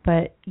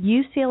 But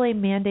UCLA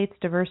mandates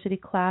diversity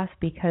class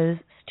because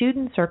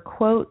students are,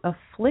 quote,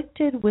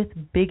 afflicted with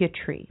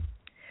bigotry.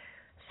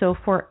 So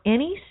for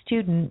any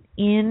student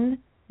in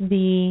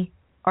the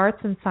arts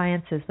and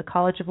sciences, the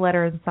College of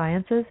Letters and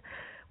Sciences,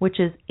 which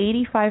is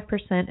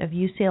 85% of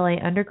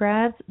UCLA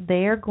undergrads,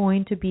 they are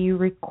going to be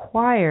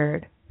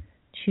required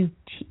to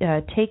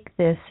take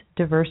this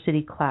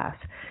diversity class.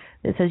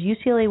 It says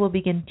UCLA will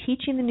begin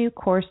teaching the new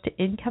course to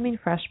incoming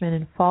freshmen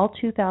in fall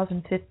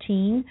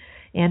 2015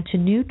 and to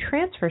new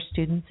transfer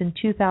students in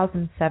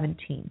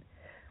 2017.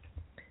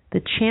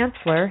 The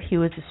chancellor,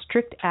 who is a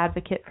strict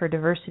advocate for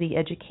diversity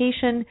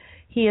education,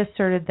 he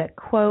asserted that,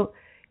 quote,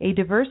 a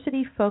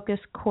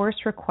diversity-focused course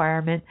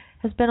requirement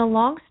has been a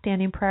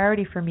long-standing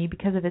priority for me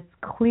because of its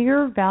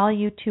clear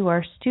value to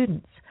our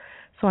students.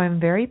 So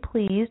I'm very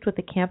pleased with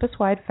the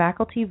campus-wide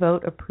faculty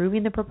vote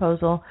approving the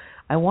proposal.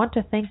 I want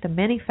to thank the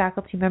many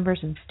faculty members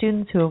and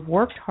students who have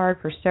worked hard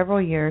for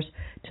several years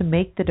to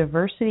make the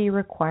diversity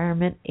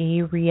requirement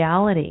a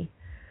reality.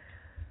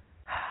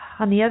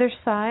 On the other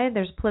side,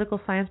 there's political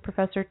science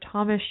professor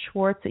Thomas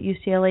Schwartz at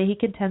UCLA. He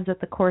contends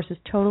that the course is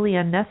totally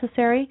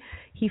unnecessary.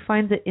 He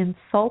finds it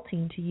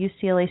insulting to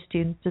UCLA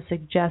students to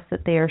suggest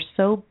that they are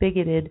so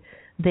bigoted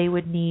they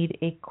would need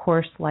a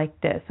course like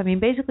this. I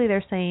mean, basically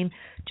they're saying,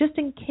 just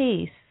in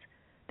case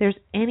there's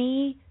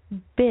any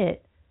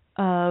bit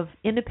of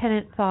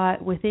independent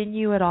thought within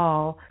you at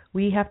all,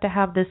 we have to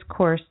have this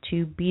course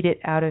to beat it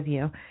out of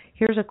you.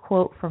 Here's a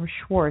quote from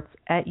Schwartz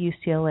at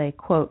UCLA,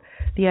 quote,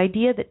 the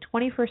idea that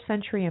 21st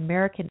century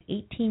American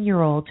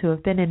 18-year-olds who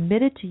have been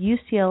admitted to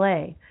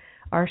UCLA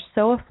are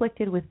so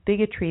afflicted with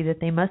bigotry that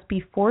they must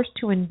be forced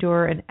to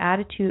endure an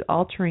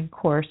attitude-altering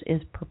course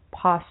is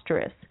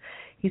preposterous.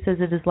 He says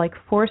it is like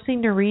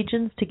forcing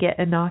Norwegians to get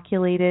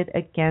inoculated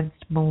against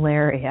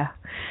malaria.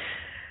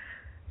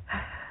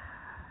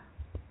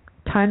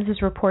 Times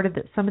has reported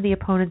that some of the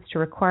opponents to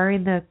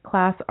requiring the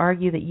class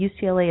argue that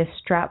UCLA is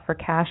strapped for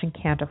cash and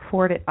can't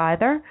afford it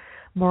either.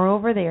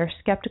 Moreover, they are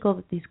skeptical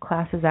that these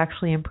classes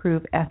actually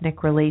improve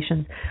ethnic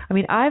relations. I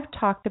mean, I've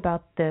talked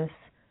about this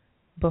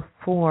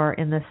before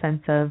in the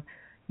sense of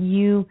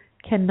you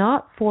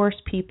cannot force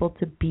people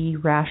to be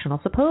rational.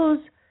 Suppose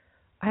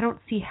I don't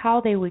see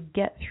how they would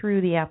get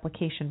through the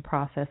application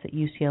process at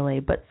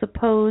UCLA, but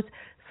suppose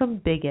some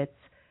bigots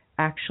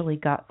actually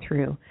got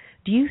through.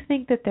 Do you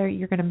think that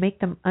you're going to make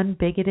them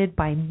unbigoted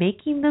by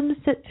making them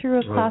sit through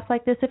a class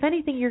like this? If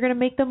anything, you're going to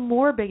make them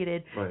more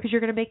bigoted because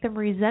you're going to make them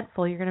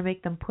resentful. You're going to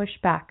make them push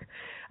back.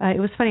 It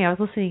was funny. I was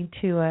listening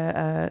to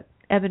a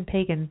Evan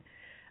Pagan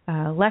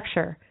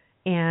lecture,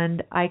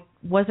 and I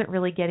wasn't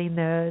really getting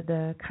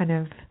the kind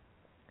of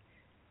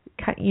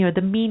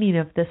the meaning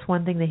of this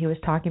one thing that he was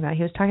talking about.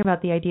 He was talking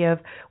about the idea of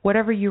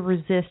whatever you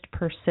resist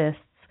persists.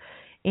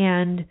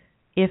 And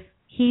if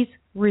he's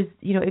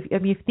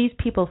if these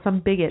people,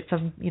 some bigot,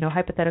 some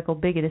hypothetical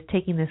bigot is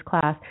taking this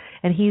class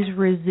and he's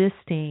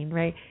resisting,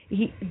 right?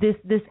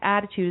 This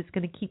attitude is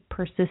going to keep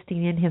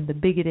persisting in him. The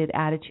bigoted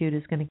attitude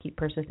is going to keep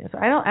persisting. So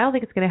I don't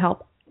think it's going to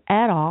help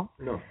at all.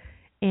 No.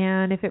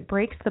 And if it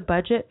breaks the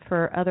budget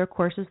for other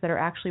courses that are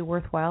actually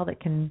worthwhile, that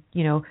can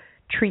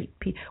treat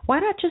people, why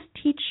not just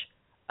teach?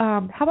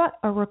 How about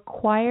a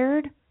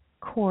required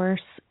course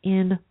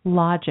in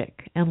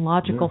logic and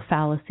logical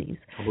fallacies?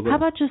 How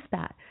about just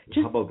that?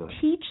 Just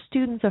teach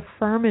students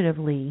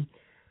affirmatively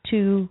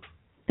to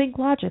think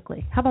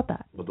logically. How about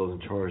that? But those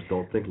in charge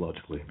don't think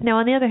logically. Now,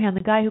 on the other hand,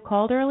 the guy who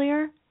called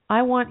earlier,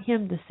 I want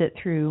him to sit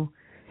through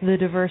the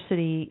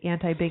diversity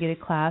anti-bigoted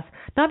class,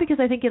 not because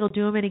I think it'll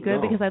do him any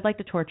good, because I'd like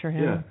to torture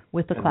him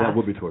with the class. That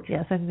would be torture.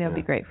 Yes, I think that would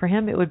be great. For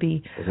him, it would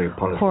be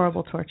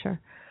horrible torture.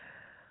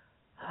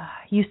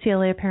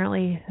 UCLA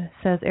apparently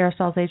says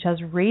Aristotle's Age has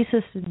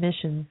racist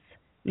admissions,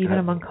 even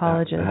among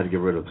colleges. I had to get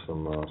rid of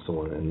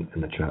someone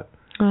in the chat.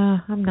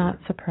 I'm not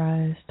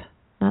surprised.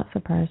 Not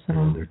surprised at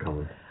all. They're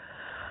coming.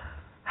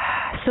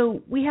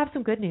 So we have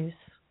some good news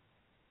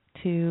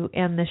to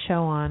end the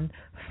show on.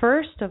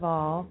 First of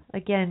all,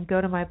 again,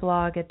 go to my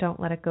blog at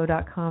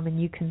don'tletitgo.com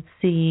and you can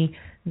see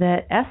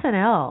that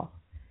SNL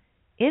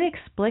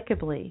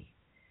inexplicably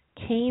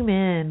came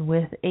in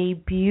with a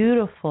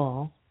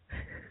beautiful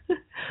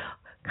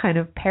kind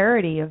of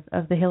parody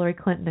of the Hillary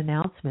Clinton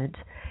announcement.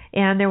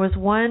 And there was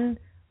one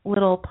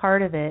little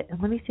part of it, and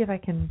let me see if I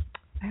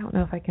don't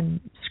know if I can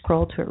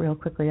scroll to it real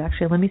quickly.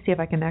 Actually, let me see if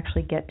I can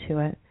actually get to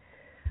it.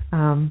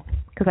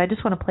 Because I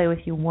just want to play with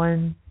you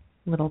one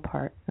little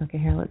part. Okay,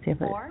 here, let's see if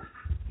more?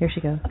 Here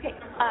she goes. Okay,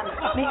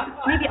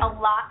 maybe a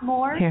lot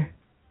more. Here.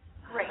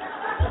 Great.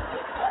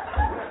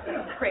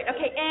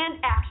 Okay,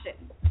 and action.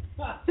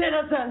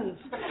 Citizens,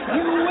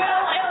 you will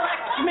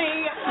elect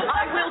me.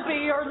 I will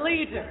be your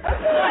leader.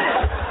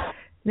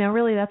 Now,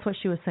 really, that's what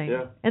she was saying.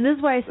 Yeah. And this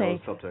is why I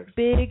say,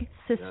 big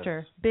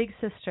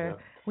sister,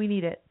 we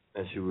need it.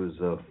 And she was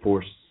a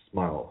forced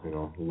smile,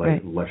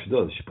 like she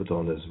does. She puts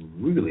on this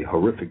really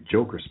horrific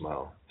Joker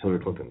smile, Hillary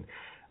Clinton.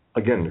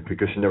 Again,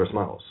 because she never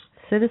smiles.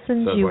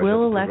 Citizens, you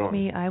will elect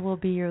me. I will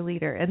be your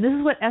leader. And this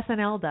is what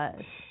SNL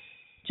does.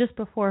 Just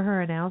before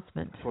her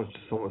announcement.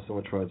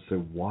 Someone tried to say,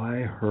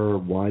 why her?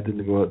 Why didn't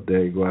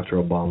they go after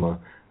Obama?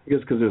 I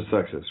guess because they're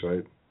sexist,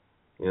 right?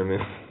 You know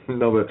what I mean?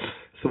 No, but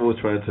someone was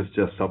trying to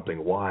suggest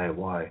something.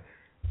 Why?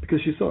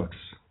 Because she sucks.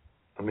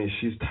 I mean,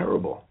 she's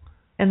terrible.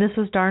 And this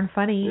was darn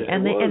funny, Yeah,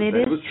 and it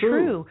is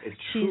true. It's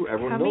she's true.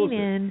 Everyone coming knows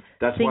in it.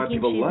 That's thinking why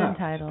people she's laugh,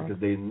 entitled.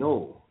 because they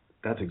know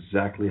that's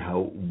exactly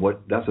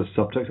that's a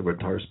subtext of her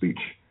entire speech.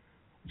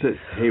 It's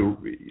hey,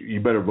 you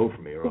better vote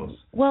for me or else.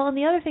 Well, and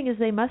the other thing is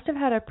they must have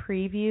had a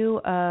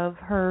preview of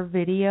her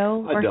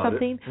video or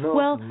something.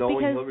 Knowing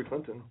because Hillary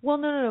Clinton. Well,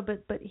 no,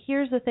 but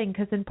here's the thing,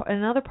 because in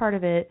another part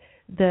of it,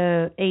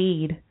 the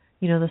aide,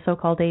 the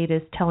so-called aide,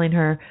 is telling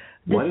her.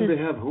 Why did they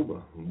have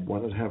Huba? Why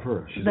not have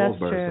her? She's That's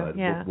Ellsberg's side.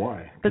 Yeah.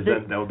 Why? But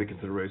Because that would be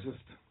considered racist.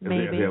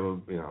 Maybe. If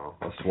they have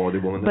a swarthy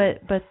woman.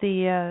 But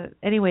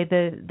anyway,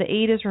 the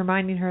aide is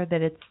reminding her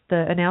that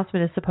the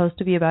announcement is supposed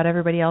to be about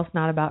everybody else,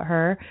 not about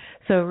her.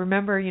 So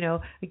remember,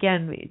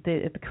 again, at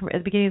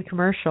the beginning of the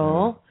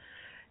commercial,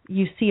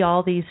 you see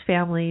all these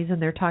families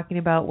and they're talking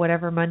about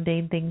whatever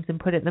mundane things and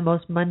put it in the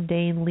most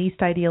mundane,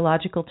 least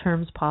ideological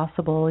terms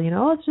possible.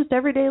 It's just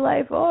everyday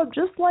life. Oh, I'm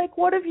just like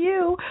one of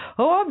you.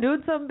 Oh, I'm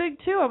doing something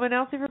big too. I'm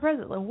announcing for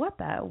president. Like,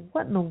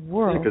 what in the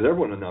world? Because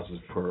everyone announces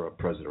for a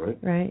president, right?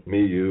 Right.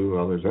 Me, you,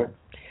 others, right?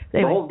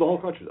 Anyway, the whole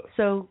country does.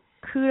 So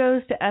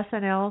kudos to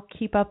SNL.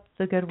 Keep up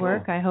the good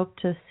work. I hope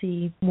to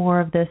see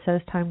more of this as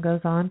time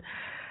goes on.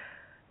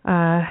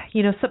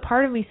 So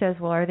part of me says,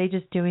 well, are they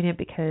just doing it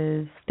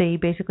because they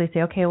basically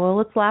say, okay, well,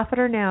 let's laugh at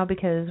her now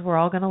because we're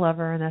all going to love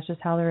her and that's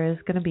just how there is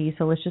going to be.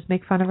 So let's just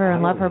make fun of her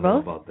and love her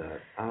both. About that,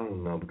 I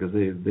don't know, because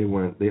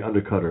they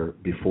undercut her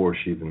before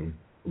she even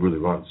really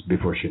runs,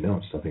 before she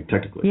announced. I think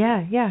technically.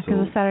 Yeah, because it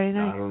was Saturday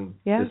night.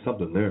 There's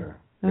something there.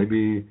 Okay.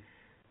 Maybe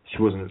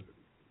she wasn't.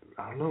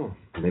 I don't know.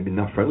 Maybe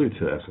not friendly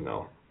to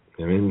SNL.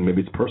 I mean,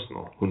 maybe it's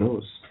personal. Who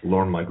knows?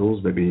 Lorne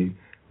Michaels maybe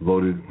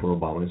voted for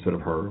Obama instead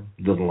of her.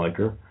 Doesn't like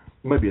her.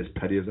 It might be as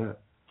petty as that.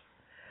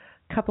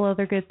 A couple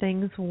other good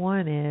things.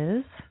 One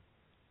is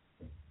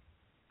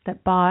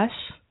that Bosch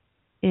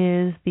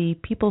is the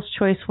People's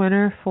Choice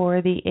winner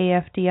for the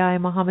AFDI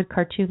Muhammad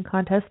Cartoon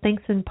Contest.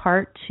 Thanks in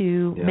part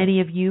to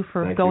many of you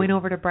for going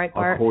over to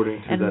Breitbart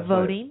and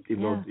voting. Site,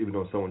 even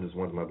though someone just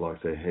went to my blog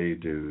and say, hey,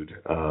 dude,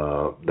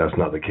 that's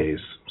not the case.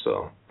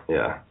 So,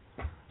 yeah.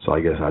 So I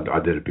guess I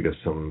did it because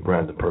some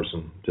random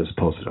person just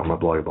posted on my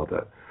blog about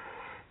that.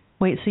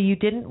 Wait, so you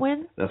didn't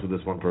win? That's what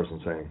this one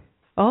person's saying.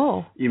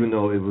 Oh. Even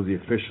though it was the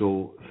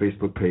official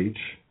Facebook page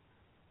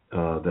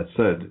that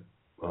said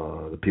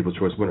the People's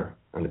Choice winner,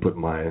 and they put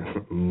my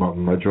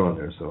draw in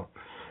there, so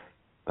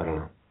I don't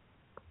know.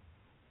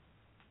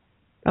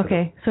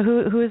 Okay, so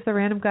who is the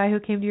random guy who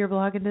came to your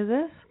blog and did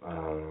this? I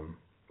don't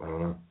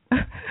know.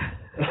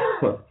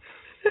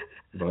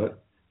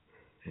 But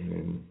I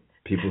mean,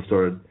 people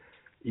started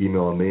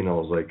emailing me, and I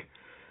was like,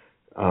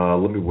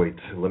 Let me wait.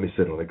 Let me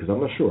sit on it because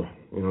I'm not sure.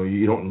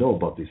 You don't know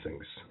about these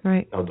things.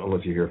 Right.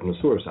 Unless you hear from the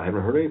source. I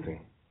haven't heard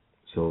anything.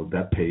 So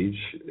that page,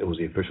 it was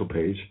the official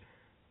page,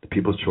 the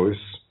People's Choice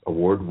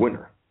Award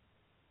winner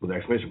with an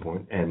exclamation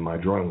point, and my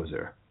drawing was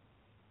there.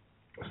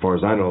 As far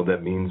as I know,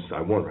 that means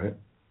I won, right?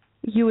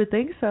 You would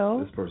think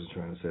so. This person's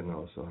trying to say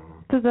no, so I don't know.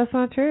 Because that's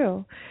not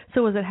true.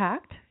 So was it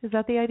hacked? Is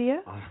that the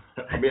idea?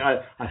 I mean,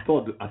 I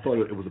thought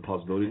it was a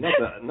possibility.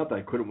 Not that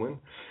I couldn't win,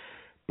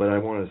 but I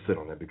wanted to sit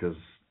on it because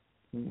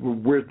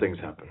weird things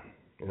happen.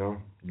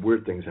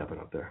 Weird things happen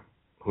out there.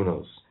 Who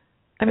knows?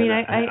 I mean,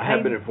 I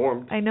have been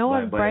informed. I know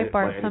on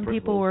Breitbart some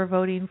people were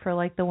voting for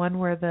like the one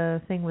where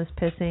the thing was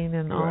pissing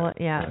and all. Right,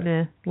 yeah, right.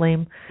 Nah,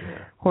 lame,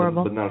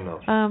 horrible. But not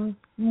enough.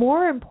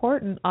 More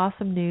important,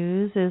 awesome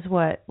news is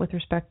what with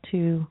respect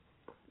to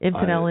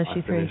Infidel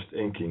issue 3. I finished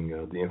inking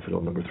the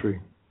Infidel number 3.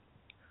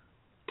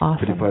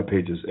 Awesome. 55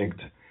 pages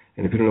inked.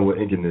 And if you don't know what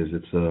inking is,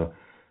 it's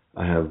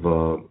I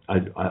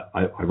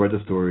read the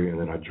story and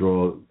then I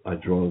draw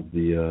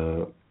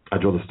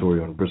the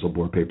story on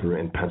bristleborn paper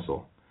and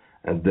pencil.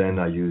 And then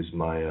I use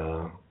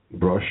my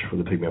brush for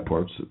the pigment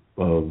parts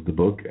of the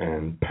book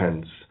and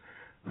pens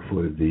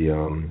for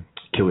the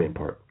Killian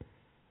part.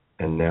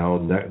 And now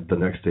the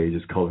next stage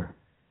is color,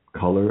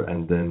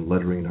 and then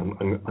lettering. I'm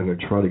going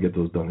to try to get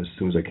those done as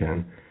soon as I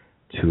can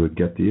to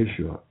get the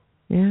issue out.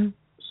 Yeah.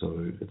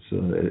 So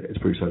it's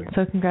pretty exciting.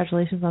 So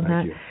congratulations on Thank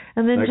that. you.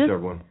 And then Thanks,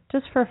 everyone.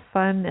 Just for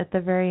fun, at the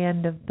very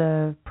end of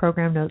the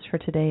program notes for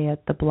today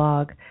at the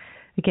blog.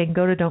 Again,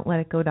 go to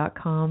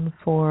don'tletitgo.com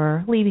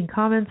for leaving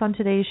comments on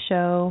today's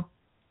show.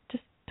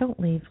 Just don't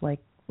leave like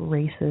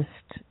racist,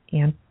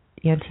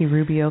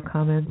 anti-Rubio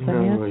comments.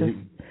 No,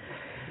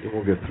 you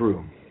won't get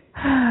through.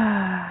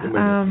 You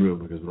might get through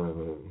because we don't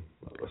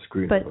have a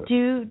screen. But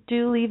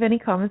do leave any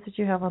comments that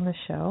you have on the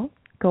show.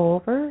 Go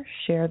over,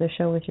 share the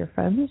show with your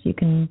friends. You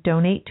can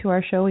donate to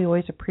our show. We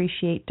always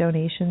appreciate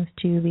donations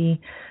to the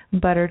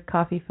Buttered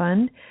Coffee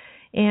Fund.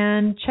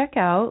 And check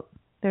out,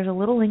 there's a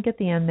little link at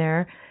the end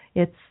there.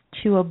 It's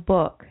to a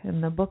book,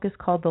 and the book is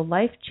called The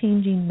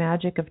Life-Changing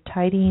Magic of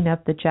Tidying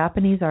Up, the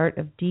Japanese Art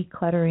of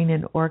Decluttering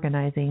and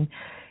Organizing.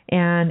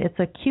 And it's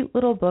a cute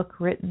little book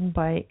written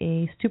by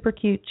a super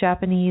cute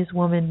Japanese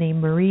woman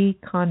named Marie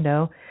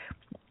Kondo.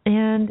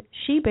 And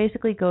she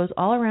basically goes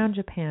all around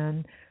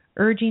Japan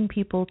urging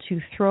people to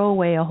throw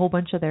away a whole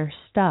bunch of their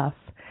stuff.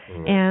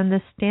 And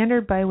the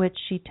standard by which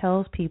she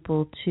tells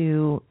people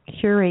to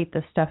curate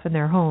the stuff in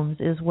their homes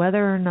is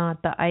whether or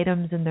not the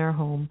items in their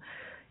home,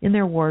 in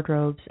their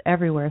wardrobes,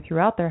 everywhere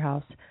throughout their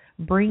house,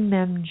 bring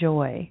them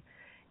joy.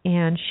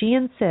 And she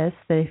insists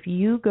that if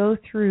you go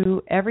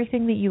through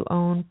everything that you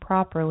own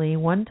properly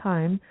one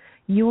time,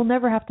 you will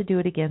never have to do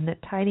it again,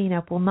 that tidying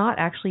up will not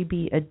actually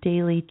be a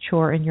daily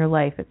chore in your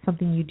life. It's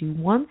something you do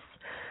once,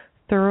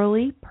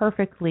 thoroughly,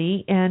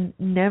 perfectly, and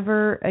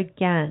never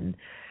again.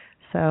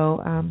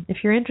 So if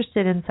you're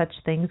interested in such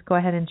things, go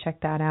ahead and check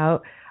that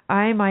out.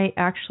 I might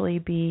actually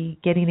be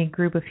getting a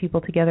group of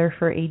people together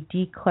for a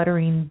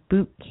decluttering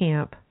boot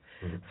camp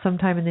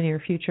sometime in the near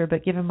future,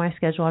 but given my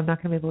schedule, I'm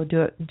not going to be able to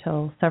do it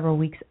until several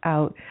weeks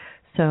out.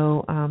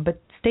 So, but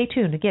stay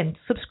tuned. Again,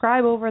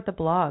 subscribe over at the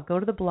blog. Go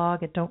to the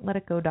blog at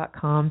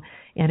don'tletitgo.com,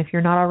 and if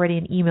you're not already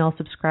an email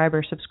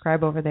subscriber,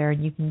 subscribe over there,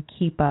 and you can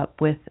keep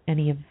up with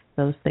any of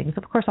those things.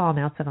 Of course, I'll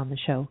announce it on the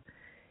show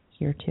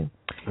here too.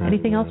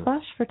 Anything else,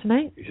 Bosch, for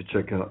tonight? You should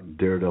check out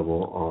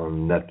Daredevil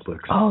on Netflix.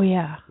 Oh,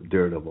 yeah.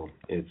 Daredevil.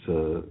 It's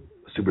a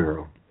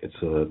superhero. It's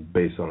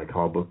based on a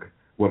comic book,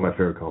 one of my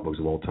favorite comic books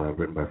of all time,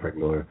 written by Frank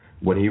Miller.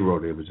 When he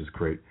wrote it, it was just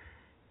great.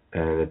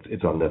 And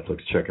it's on Netflix.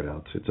 Check it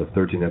out. It's a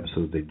 13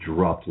 episodes they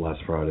dropped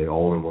last Friday,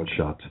 all in one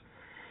shot.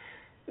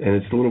 And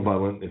it's a little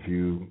violent. If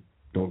you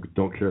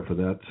don't care for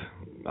that,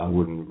 I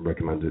wouldn't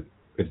recommend it.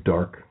 It's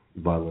dark,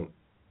 violent,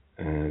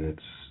 and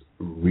it's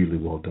really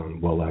well done,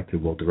 well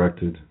acted, well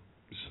directed.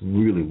 It's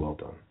really well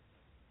done.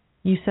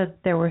 You said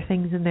there were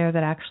things in there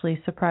that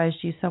actually surprised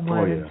you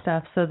somewhat and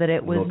stuff, so that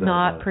it was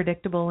not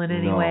predictable in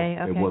any way.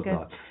 Okay, it was good.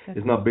 not.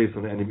 It's not based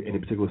on any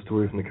particular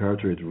story from the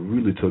character. It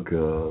really took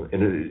the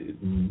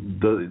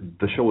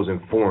show was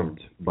informed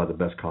by the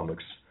best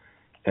comics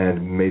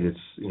and made it's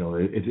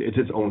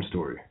its own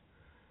story,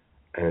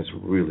 and it's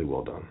really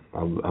well done.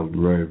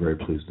 I'm very, very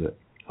pleased with it.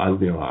 I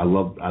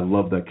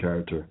love that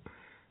character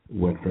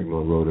when Frank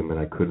Miller wrote him, and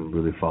I couldn't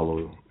really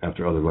follow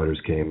after other writers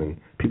came. And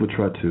people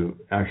tried to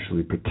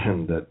actually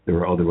pretend that there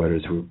were other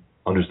writers who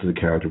understood the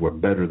character were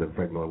better than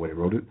Frank Miller when he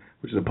wrote it,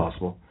 which is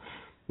impossible.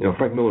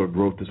 Frank Miller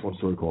wrote this one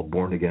story called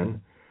Born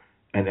Again,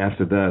 and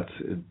after that,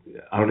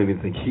 I don't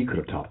even think he could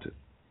have topped it.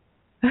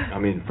 I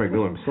mean, Frank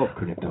Miller himself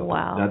couldn't have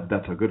topped it.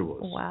 That's how good it was.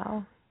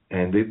 Wow.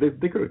 And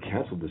they could have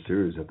canceled the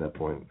series at that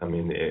point. I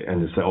mean,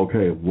 and they say,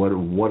 okay, what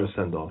a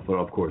send-off. But,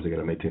 of course, they got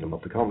to maintain them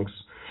up the comics.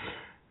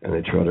 And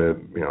they try to,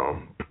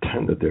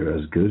 pretend that they're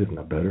as good, if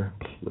not better.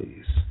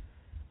 Please.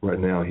 Right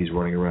now, he's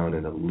running around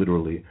in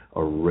literally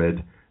a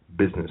red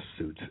business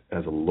suit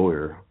as a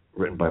lawyer,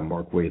 written by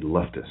Mark Waid,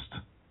 leftist.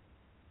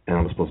 And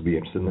I'm supposed to be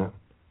interested in that?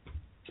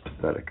 It's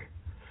pathetic.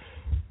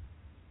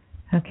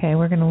 Okay,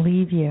 we're going to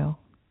leave you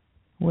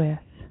with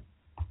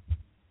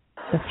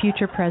the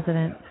future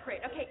president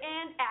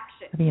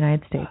of the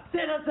United States.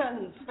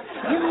 Citizens,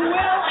 you will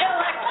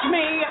elect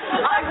me.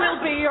 I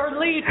will be your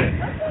leader.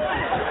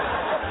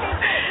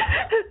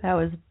 That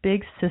was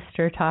Big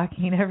Sister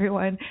talking,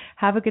 everyone.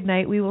 Have a good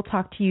night. We will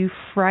talk to you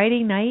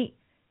Friday night,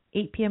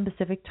 8 p.m.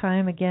 Pacific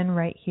time, again,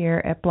 right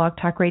here at Blog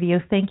Talk Radio.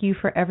 Thank you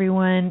for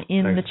everyone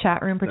in the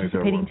chat room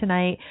participating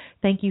tonight.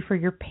 Thank you for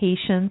your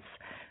patience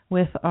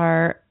with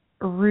our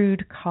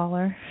rude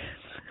caller.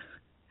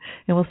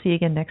 And we'll see you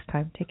again next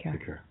time. Take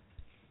care.